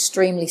unbeatable,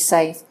 extremely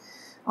safe.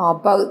 Our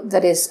boat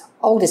that is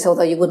oldest,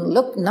 although you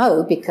wouldn't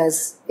know,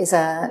 because is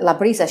a La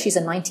Brisa. She's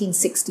a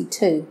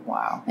 1962.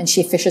 Wow. And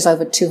she fishes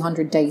over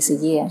 200 days a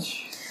year.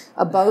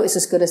 A boat is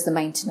as good as the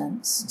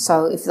maintenance.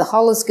 So if the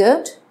hull is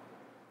good,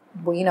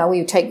 we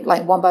take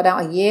like one boat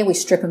out a year, we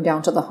strip them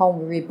down to the hull,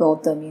 we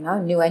rebuild them,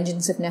 new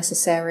engines if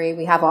necessary.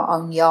 We have our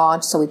own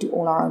yard, so we do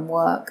all our own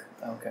work.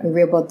 Okay. We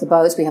rebuild the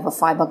boats. We have a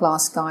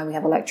fiberglass guy. We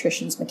have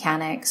electricians,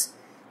 mechanics,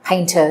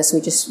 painters.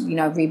 We just,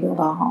 rebuild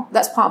our hull.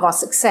 That's part of our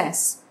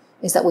success,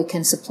 is that we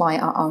can supply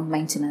our own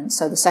maintenance.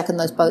 So the second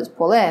those boats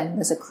pull in,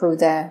 there's a crew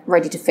there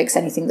ready to fix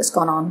anything that's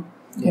gone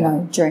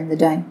on, during the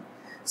day.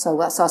 So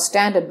that's our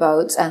standard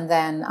boats. And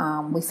then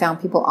we found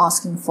people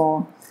asking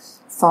for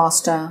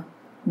faster,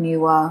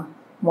 newer,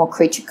 more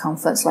creature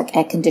comforts like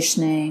air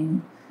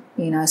conditioning.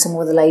 Some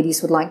of the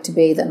ladies would like to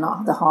be, they're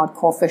not the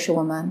hardcore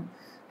fisherwomen.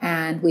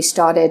 And we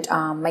started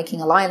making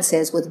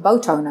alliances with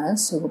boat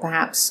owners who were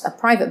perhaps a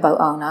private boat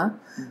owner,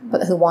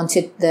 but who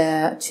wanted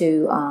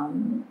to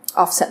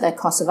offset their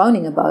cost of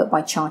owning a boat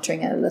by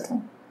chartering it a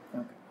little.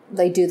 Okay.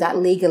 They do that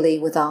legally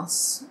with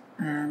us,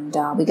 and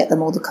we get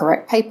them all the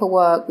correct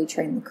paperwork. We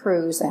train the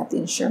crews. They have the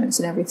insurance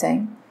and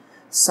everything.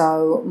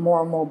 So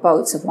more and more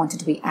boats have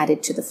wanted to be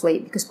added to the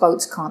fleet because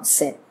boats can't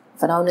sit.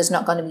 If an owner's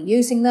not going to be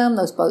using them,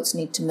 those boats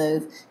need to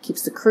move.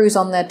 Keeps the crews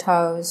on their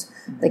toes.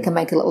 They can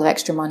make a little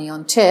extra money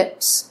on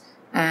tips.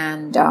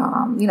 And,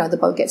 the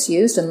boat gets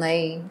used and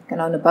they can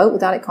own a boat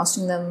without it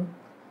costing them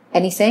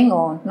anything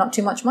or not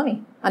too much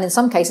money. And in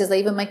some cases, they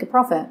even make a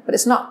profit. But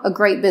it's not a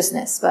great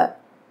business, but,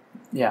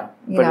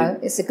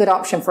 it's a good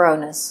option for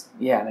owners.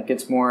 Yeah, and it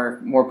gets more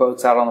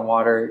boats out on the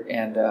water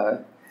and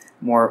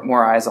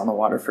more eyes on the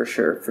water for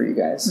sure for you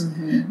guys.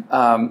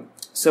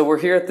 So we're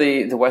here at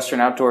the Western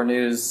Outdoor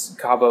News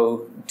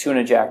Cabo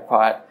Tuna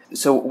Jackpot.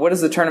 So what does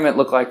the tournament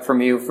look like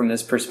from you from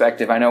this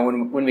perspective? I know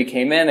when we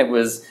came in, it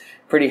was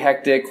pretty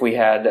hectic. We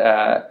had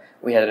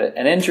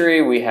an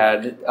injury. We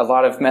had a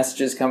lot of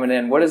messages coming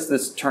in. What does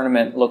this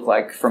tournament look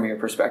like from your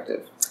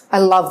perspective? I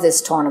love this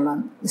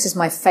tournament. This is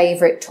my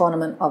favorite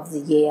tournament of the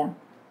year.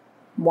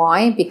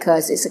 Why?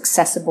 Because it's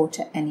accessible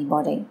to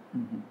anybody.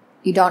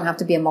 You don't have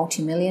to be a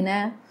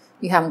multimillionaire.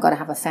 You haven't got to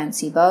have a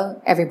fancy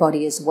boat.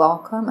 Everybody is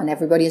welcome and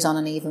everybody is on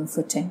an even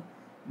footing.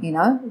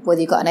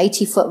 Whether you've got an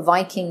 80-foot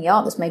Viking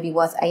yacht that's maybe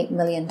worth $8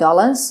 million,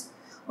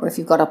 or if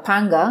you've got a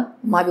Panga,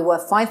 it might be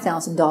worth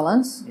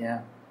 $5,000.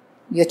 Yeah.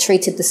 you're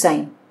treated the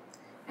same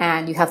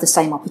and you have the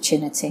same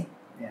opportunity.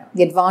 Yeah.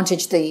 The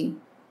advantage the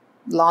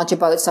larger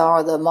boats are,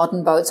 or the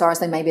modern boats are, is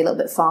they may be a little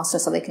bit faster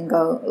so they can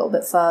go a little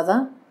bit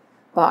further.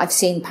 But I've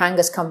seen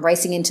pangas come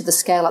racing into the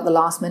scale at the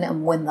last minute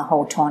and win the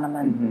whole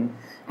tournament. Mm-hmm.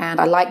 And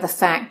I like the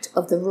fact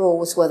of the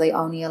rules where they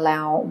only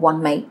allow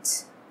one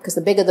mate. Because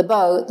the bigger the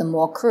boat, the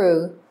more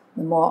crew,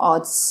 the more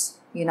odds,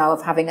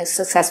 of having a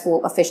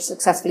fish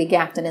successfully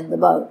gapped and in the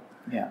boat.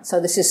 Yeah.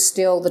 So this is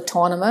still the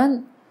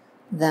tournament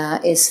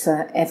that is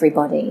for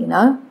everybody,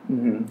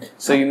 Mm-hmm.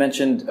 So you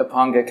mentioned a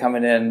panga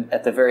coming in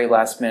at the very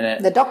last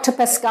minute. The Dr.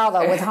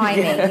 Pescado with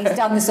Jaime. He's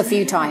done this a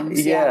few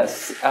times.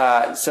 Yes.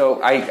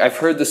 So I've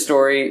heard the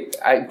story,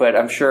 but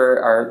I'm sure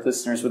our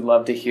listeners would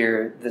love to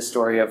hear the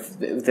story of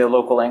the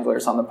local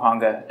anglers on the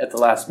panga at the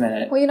last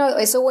minute. Well,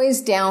 it's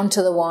always down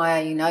to the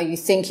wire, You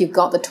think you've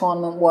got the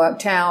tournament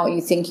worked out. You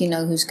think you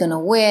know who's going to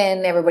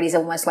win. Everybody's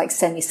almost like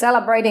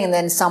semi-celebrating, and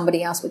then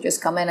somebody else would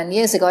just come in. And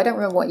years ago, I don't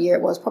remember what year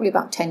it was, probably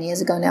about 10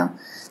 years ago now,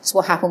 that's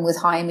what happened with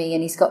Jaime,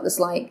 and he's got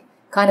this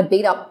kind of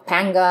beat up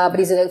panga, but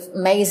he's an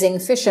amazing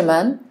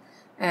fisherman.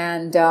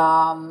 And,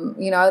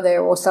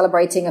 they're all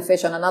celebrating a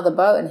fish on another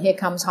boat. And here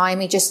comes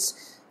Jaime just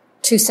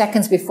 2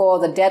 seconds before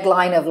the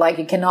deadline of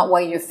you cannot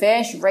weigh your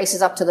fish,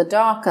 races up to the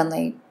dock and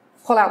they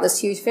pull out this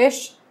huge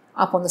fish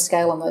up on the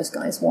scale, and those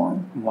guys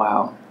won.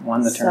 Wow.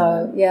 Won the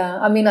tournament. So, yeah,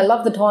 I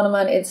love the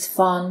tournament. It's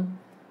fun.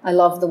 I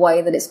love the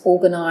way that it's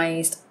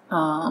organized.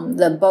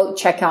 The boat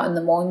checkout in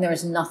the morning, there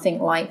is nothing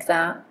like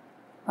that.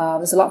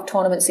 There's a lot of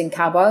tournaments in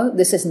Cabo.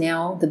 This is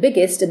now the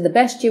biggest and the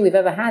best year we've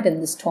ever had in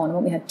this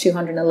tournament. We had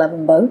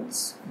 211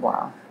 boats.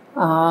 Wow.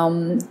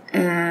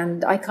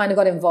 And I kind of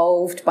got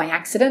involved by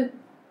accident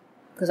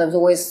because I was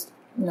always,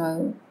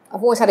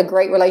 I've always had a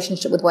great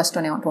relationship with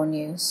Western Outdoor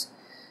News,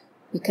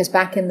 because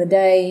back in the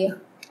day,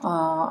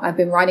 I've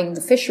been writing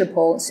the fish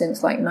report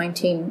since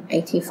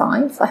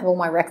 1985. I have all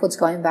my records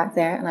going back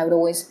there, and I would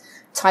always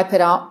type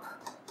it up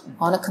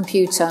on a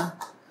computer.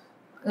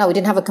 No, we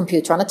didn't have a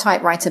computer, on a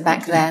typewriter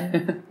back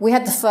then. We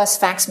had the first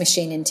fax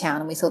machine in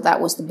town, and we thought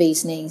that was the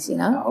bee's knees,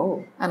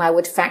 Oh. And I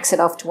would fax it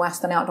off to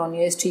Western Outdoor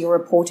News, to your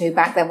reporter, who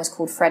back then was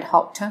called Fred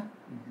Hopter,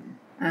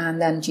 and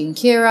then Gene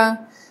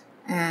Kira.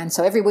 And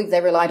so every week they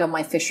relied on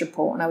my fish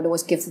report, and I would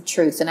always give the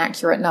truth and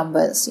accurate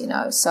numbers,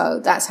 So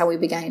that's how we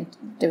began to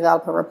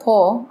develop a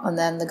rapport. And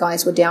then the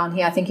guys were down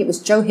here. I think it was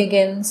Joe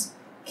Higgins,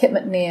 Kit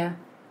McNear,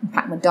 and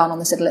Pat McDonald.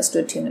 They said, let's do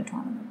a tuna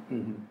tournament.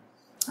 Mm-hmm.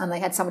 And they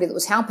had somebody that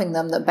was helping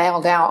them that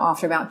bailed out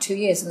after about 2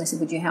 years. And they said,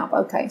 would you help?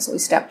 Okay. So we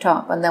stepped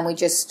up. And then we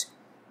just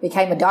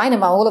became a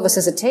dynamo, all of us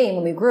as a team,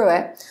 and we grew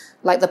it.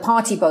 Like the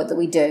party boat that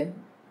we do.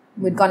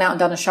 We'd gone out and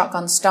done a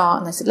shotgun start.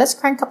 And they said, let's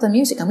crank up the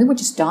music. And we were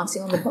just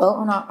dancing on the boat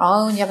on our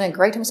own. You're having a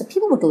great time. I said,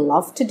 people would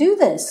love to do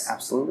this.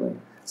 Absolutely.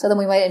 So then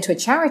we made it into a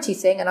charity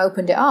thing and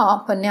opened it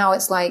up. And now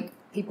it's like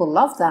people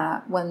love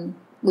that. When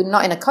we're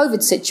not in a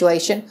COVID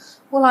situation,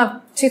 we'll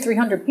have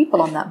 200-300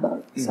 people on that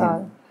boat. Mm-hmm.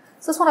 So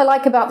that's what I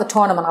like about the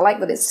tournament. I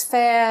like that it's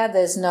fair.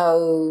 There's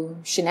no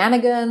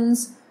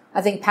shenanigans.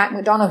 I think Pat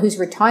McDonough, who's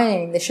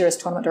retiring this year as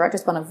tournament director,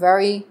 has been a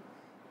very,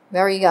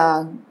 very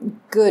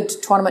good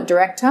tournament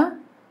director,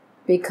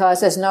 because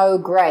there's no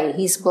gray.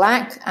 He's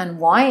black and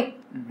white,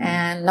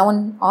 and no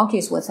one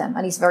argues with him,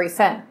 and he's very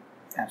fair.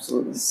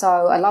 Absolutely.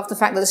 So I love the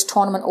fact that this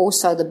tournament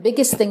also, the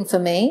biggest thing for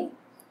me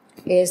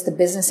is the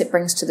business it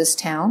brings to this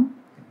town,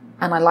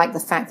 and I like the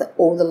fact that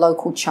all the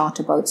local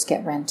charter boats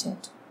get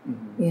rented,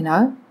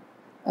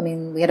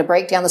 we had a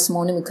breakdown this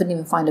morning. We couldn't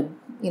even find a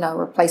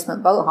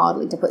replacement boat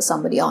hardly to put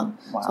somebody on.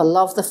 Wow. So I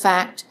love the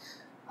fact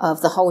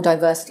of the whole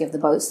diversity of the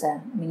boats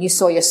there. You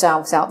saw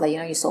yourselves out there.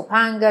 You saw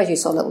pangas, you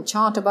saw little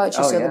charter boats,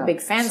 you saw the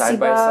big fancy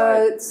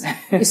boats,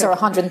 you saw a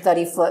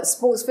 130-foot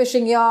sports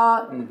fishing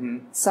yacht. Mm-hmm.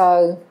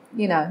 So,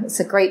 it's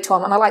a great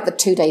tournament. I like the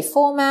 2-day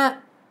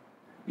format.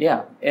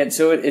 Yeah, and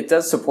so it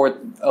does support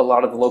a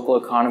lot of the local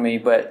economy,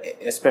 but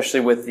especially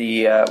with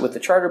the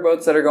charter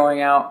boats that are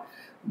going out.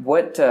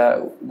 What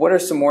are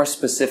some more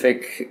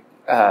specific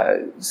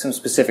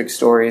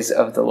stories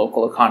of the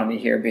local economy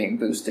here being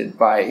boosted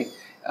by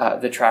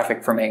the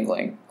traffic from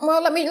angling?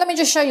 Well, let me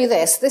just show you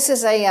this. This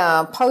is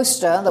a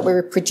poster that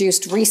we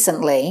produced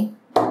recently,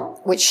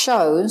 which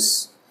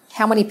shows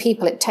how many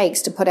people it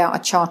takes to put out a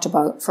charter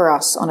boat for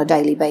us on a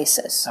daily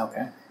basis.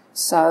 Okay.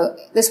 So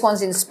this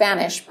one's in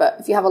Spanish, but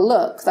if you have a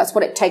look, that's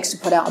what it takes to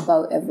put out a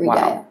boat every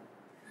day.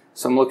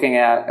 So I'm looking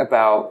at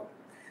about,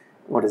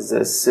 what is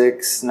this,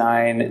 6,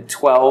 9,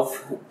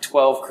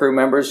 12 crew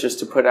members just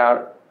to put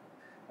out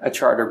a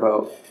charter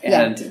boat.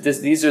 And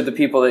these are the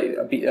people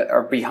that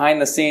are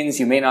behind the scenes.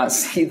 You may not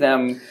see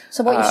them.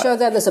 So what you show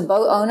there's a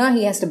boat owner.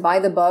 He has to buy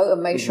the boat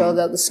and make sure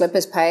that the slip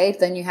is paid.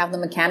 Then you have the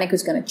mechanic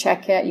who's going to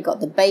check it. You got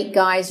the bait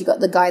guys. You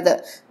got the guy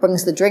that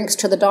brings the drinks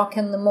to the dock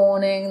in the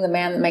morning. The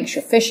man that makes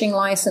your fishing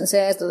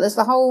licenses. There's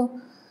the whole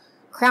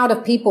crowd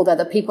of people there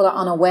that people are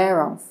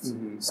unaware of.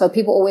 Mm-hmm. So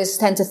people always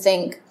tend to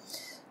think,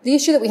 the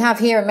issue that we have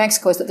here in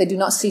Mexico is that they do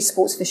not see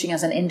sports fishing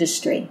as an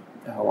industry.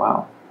 Oh,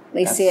 wow.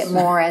 They see it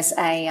more as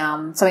a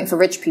something for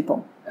rich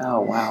people.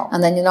 Oh, wow.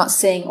 And then you're not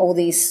seeing all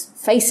these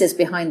faces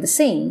behind the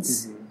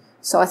scenes. Mm-hmm.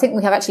 So I think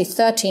we have actually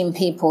 13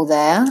 people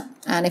there.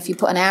 And if you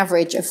put an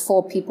average of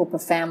 4 people per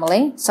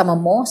family, some are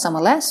more, some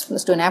are less,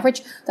 let's do an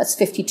average, that's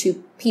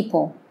 52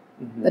 people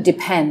that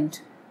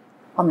depend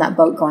on that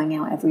boat going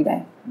out every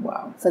day.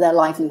 Wow. For their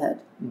livelihood.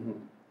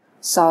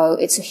 So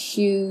it's a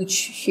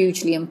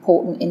hugely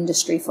important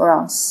industry for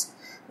us,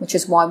 which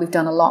is why we've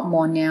done a lot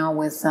more now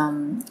with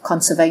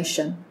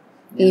conservation,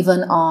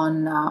 even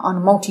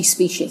on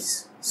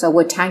multi-species. So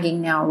we're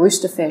tagging now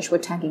roosterfish, we're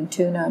tagging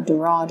tuna,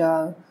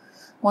 dorado.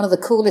 One of the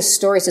coolest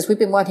stories is we've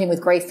been working with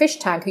Grey Fish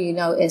Tag, who you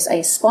know is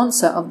a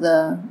sponsor of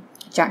the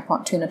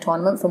Jackpot Tuna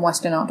Tournament from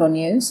Western Outdoor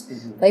News.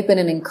 They've been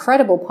an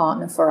incredible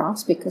partner for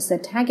us because their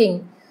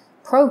tagging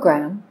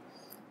program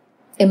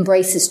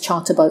embraces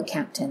charter boat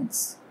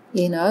captains.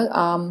 You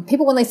know,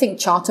 people when they think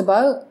charter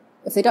boat,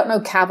 if they don't know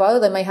Cabo,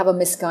 they may have a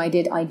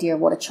misguided idea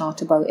of what a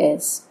charter boat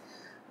is.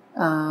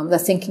 They're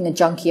thinking a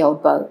junky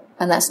old boat,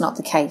 and that's not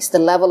the case. The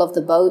level of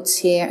the boats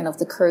here and of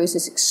the crews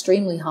is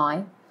extremely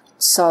high.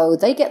 So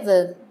they get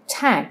the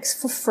tags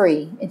for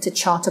free into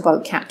charter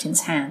boat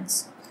captains'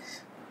 hands.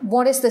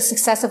 What is the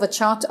success of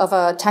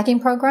a tagging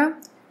program?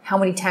 How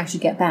many tags you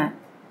get back.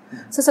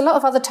 So there's a lot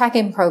of other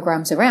tagging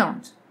programs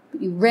around,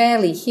 but you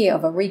rarely hear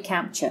of a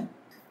recapture.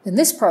 In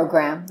this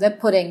program, they're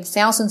putting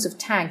thousands of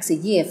tags a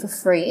year for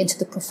free into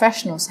the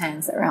professionals'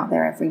 hands that are out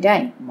there every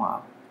day.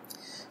 Wow.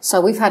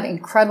 So we've had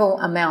incredible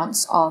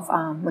amounts of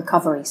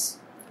recoveries.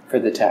 For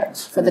the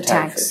tags. For the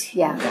tags, fish.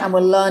 Yeah. And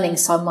we're learning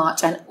so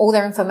much. And all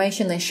their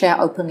information they share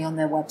openly on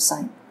their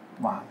website.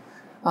 Wow.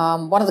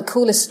 One of the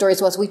coolest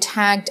stories was we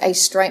tagged a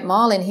straight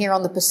marlin here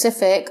on the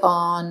Pacific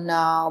on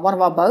one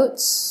of our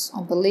boats.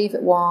 I believe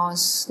it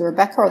was the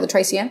Rebecca or the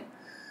Tracy Ehrenberg.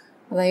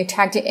 And they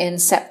tagged it in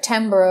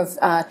September of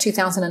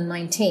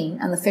 2019,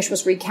 and the fish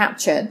was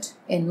recaptured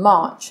in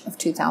March of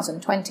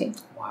 2020.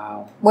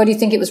 Wow. Where do you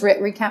think it was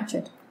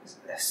recaptured?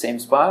 Same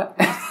spot?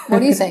 What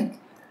do you think?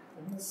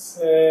 I'd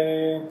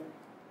say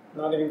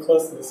not even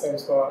close to the same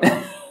spot.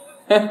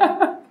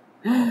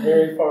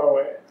 Very far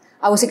away.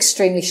 I was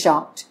extremely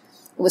shocked.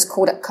 It was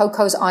called at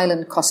Cocos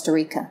Island, Costa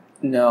Rica.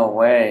 No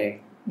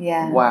way.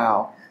 Yeah.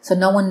 Wow. So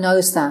no one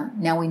knows that.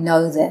 Now we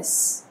know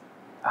this.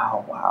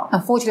 Oh wow!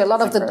 Unfortunately, a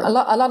lot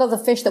of the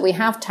fish that we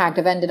have tagged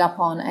have ended up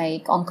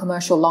on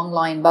commercial long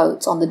line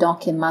boats on the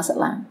dock in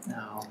Mazatlan.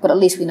 No. But at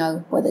least we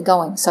know where they're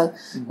going. So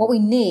what we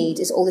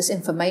need is all this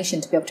information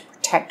to be able to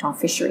protect our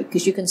fishery,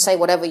 because you can say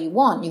whatever you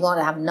want. You've got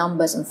to have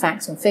numbers and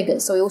facts and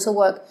figures. So we also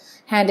work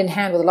hand in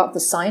hand with a lot of the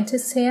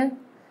scientists here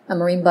and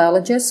marine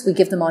biologists. We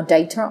give them our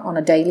data on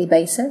a daily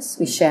basis.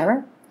 We share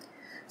it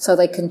so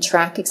they can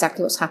track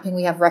exactly what's happening.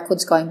 We have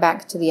records going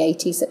back to the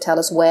 80s that tell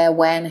us where,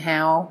 when,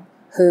 how,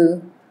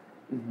 who.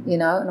 You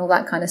know, and all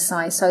that kind of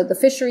size. So the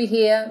fishery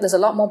here, there's a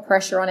lot more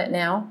pressure on it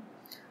now.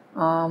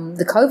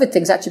 The COVID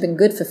thing's actually been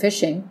good for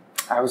fishing.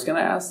 I was going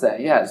to ask that,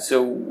 yeah.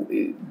 So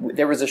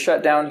there was a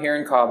shutdown here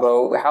in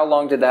Cabo. How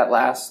long did that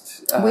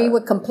last? We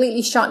were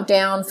completely shut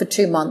down for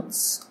 2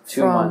 months.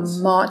 2 months.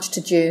 From March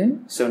to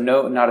June. So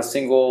not a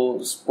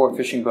single sport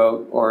fishing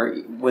boat, or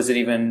was it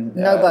even...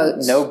 No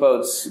boats. No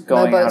boats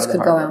going out of the harbor. No boats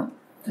could go out.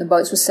 The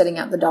boats were sitting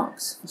at the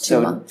docks for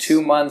 2 months.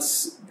 2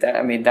 months,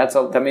 that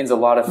means a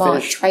lot of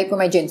March, fish. April,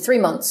 May, June. 3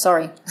 months,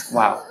 sorry.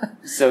 Wow.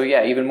 So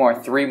yeah, even more,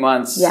 3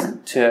 months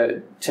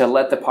to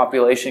let the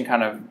population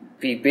kind of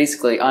be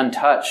basically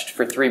untouched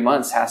for 3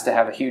 months has to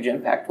have a huge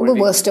impact.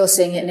 We're still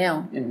seeing it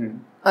now. Mm-hmm.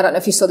 I don't know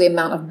if you saw the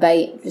amount of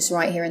bait just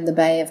right here in the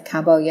Bay of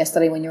Cabo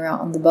yesterday when you were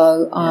out on the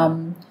boat.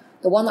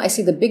 The one that I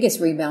see the biggest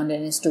rebound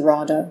in is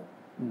Dorado.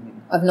 Mm-hmm.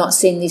 I've not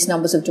seen these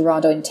numbers of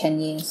Dorado in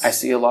 10 years. I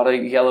see a lot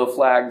of yellow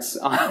flags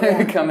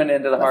coming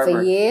into the harbor.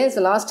 For years,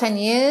 the last 10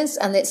 years,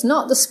 and it's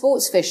not the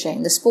sports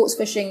fishing. The sports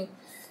fishing,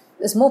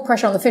 there's more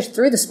pressure on the fish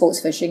through the sports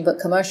fishing, but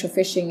commercial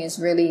fishing is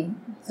really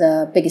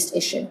the biggest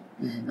issue.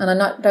 Mm-hmm.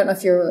 And I don't know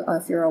if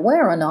you're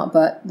aware or not,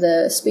 but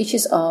the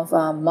species of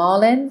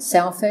marlin,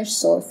 sailfish,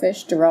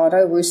 swordfish,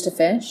 Dorado,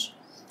 roosterfish,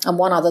 and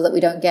one other that we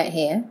don't get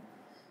here,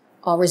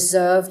 are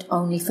reserved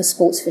only for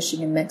sports fishing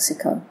in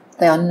Mexico.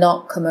 They are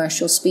not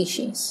commercial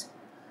species.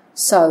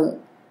 So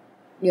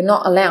you're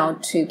not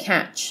allowed to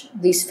catch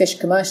these fish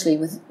commercially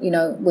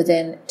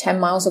within 10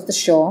 miles of the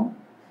shore.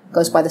 It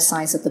goes by the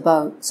size of the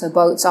boat. So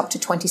boats up to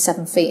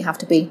 27 feet have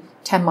to be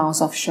 10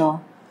 miles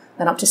offshore.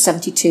 Then up to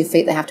 72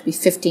 feet, they have to be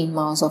 15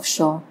 miles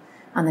offshore.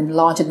 And then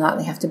larger than that,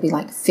 they have to be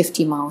like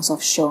 50 miles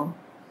offshore.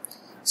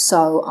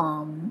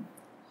 So,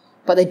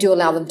 but they do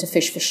allow them to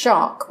fish for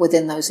shark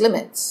within those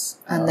limits.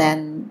 And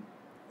then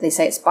they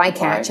say it's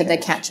bycatch, and they're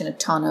catching a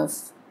ton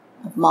of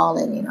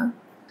marlin,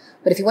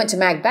 But if you went to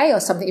Mag Bay or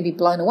something, you'd be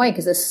blown away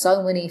because there's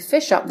so many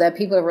fish up there.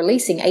 People are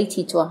releasing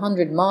 80 to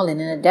 100 marlin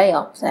in a day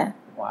up there.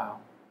 Wow.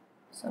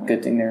 So,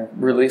 good thing they're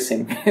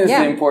releasing is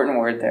the important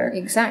word there.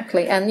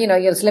 Exactly. And,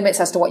 there's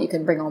limits as to what you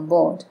can bring on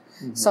board.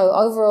 Mm-hmm. So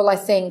overall, I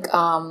think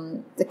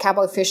the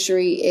Cabo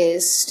fishery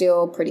is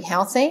still pretty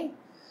healthy.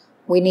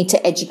 We need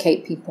to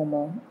educate people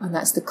more. And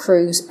that's the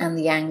crews and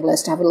the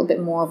anglers to have a little bit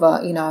more of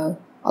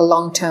a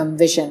long-term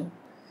vision.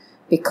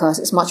 Because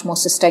it's much more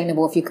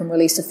sustainable if you can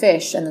release a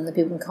fish and then the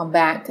people can come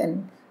back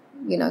and,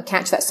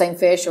 catch that same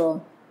fish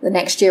or the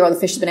next year, or the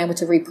fish has been able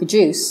to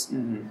reproduce,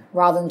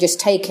 rather than just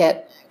take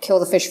it, kill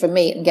the fish for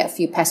meat, and get a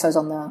few pesos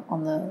on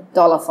the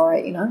dollar for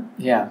it,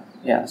 Yeah.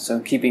 So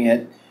keeping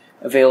it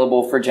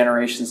available for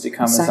generations to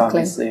come is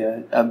obviously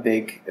a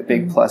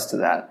big plus to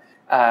that.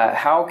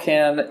 How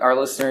can our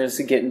listeners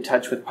get in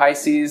touch with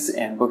Pisces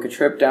and book a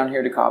trip down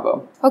here to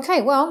Cabo?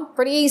 Okay, well,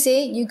 pretty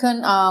easy. You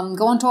can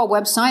go onto our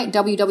website,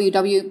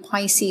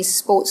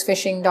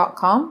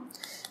 www.piscesportsfishing.com.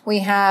 We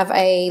have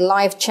a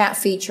live chat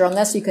feature on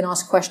there, so you can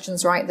ask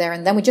questions right there.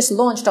 And then we just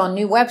launched our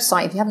new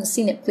website. If you haven't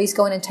seen it, please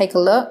go in and take a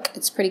look.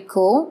 It's pretty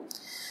cool.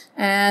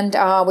 And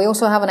we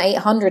also have an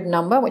 800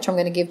 number, which I'm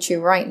going to give to you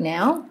right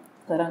now.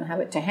 I don't have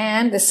it to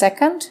hand this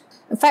second.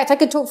 In fact, I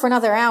could talk for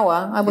another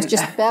hour. I was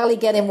just barely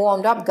getting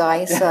warmed up,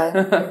 guys.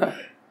 So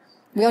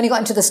we only got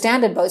into the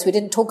standard boats. We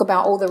didn't talk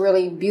about all the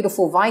really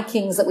beautiful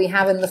Vikings that we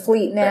have in the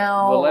fleet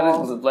now. Well,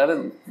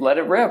 let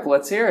it rip.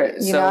 Let's hear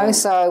it.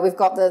 So we've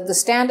got the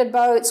standard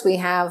boats. We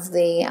have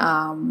the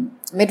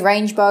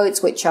mid-range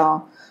boats, which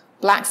are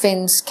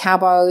Blackfins,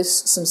 Cabos,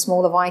 some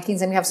smaller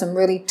Vikings, and we have some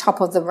really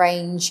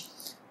top-of-the-range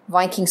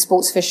Viking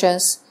sports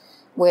fishers,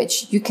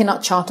 which you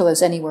cannot charter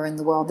those anywhere in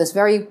the world. There's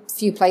very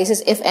few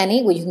places, if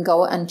any, where you can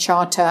go and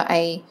charter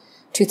a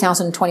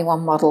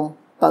 2021 model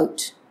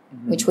boat,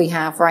 which we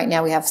have right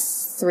now. We have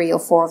 3 or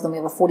 4 of them. We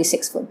have a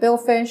 46-foot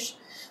billfish.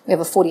 We have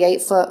a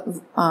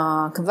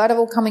 48-foot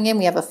convertible coming in.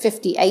 We have a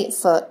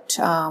 58-foot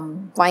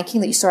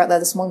Viking that you saw out there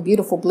this morning.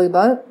 Beautiful blue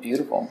boat.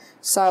 Beautiful.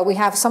 So we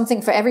have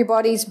something for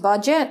everybody's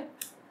budget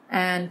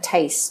and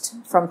taste,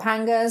 from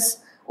pangas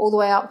all the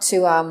way up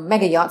to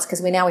mega yachts, because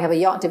we have a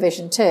yacht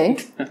division too.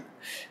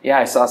 Yeah,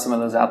 I saw some of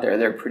those out there.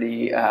 They're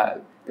pretty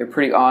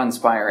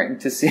awe-inspiring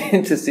to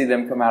see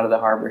them come out of the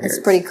harbor here. It's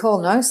pretty cool,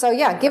 no? So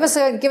yeah, go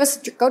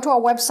to our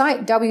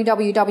website,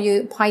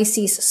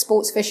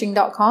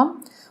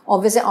 www.piscesportsfishing.com,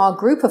 or visit our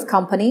group of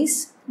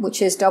companies,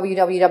 which is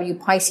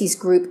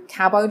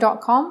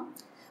www.piscesgroupcabo.com.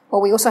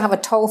 Or we also have a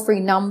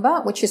toll-free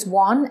number, which is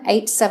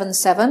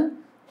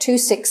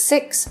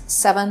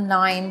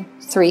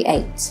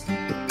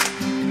 1-877-266-7938.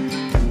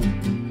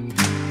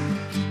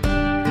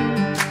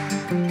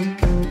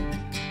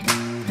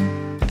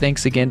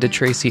 Thanks again to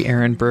Tracy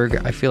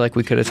Ehrenberg. I feel like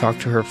we could have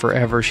talked to her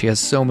forever. She has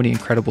so many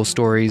incredible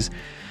stories.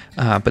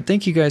 But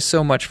thank you guys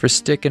so much for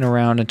sticking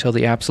around until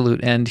the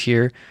absolute end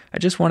here. I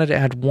just wanted to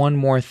add one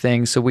more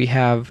thing. So we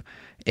have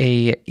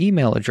a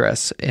email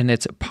address, and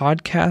it's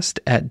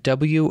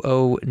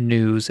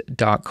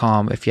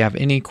podcast@wonews.com. If you have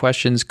any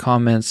questions,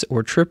 comments,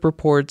 or trip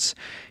reports,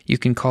 you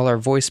can call our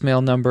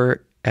voicemail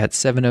number at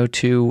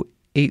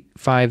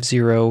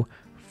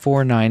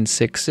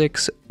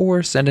 702-850-4966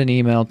 or send an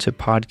email to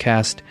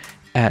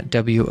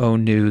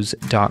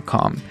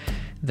podcast@wonews.com.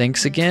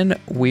 Thanks again.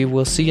 We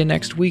will see you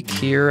next week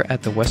here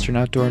at the Western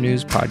Outdoor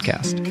News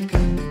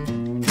Podcast.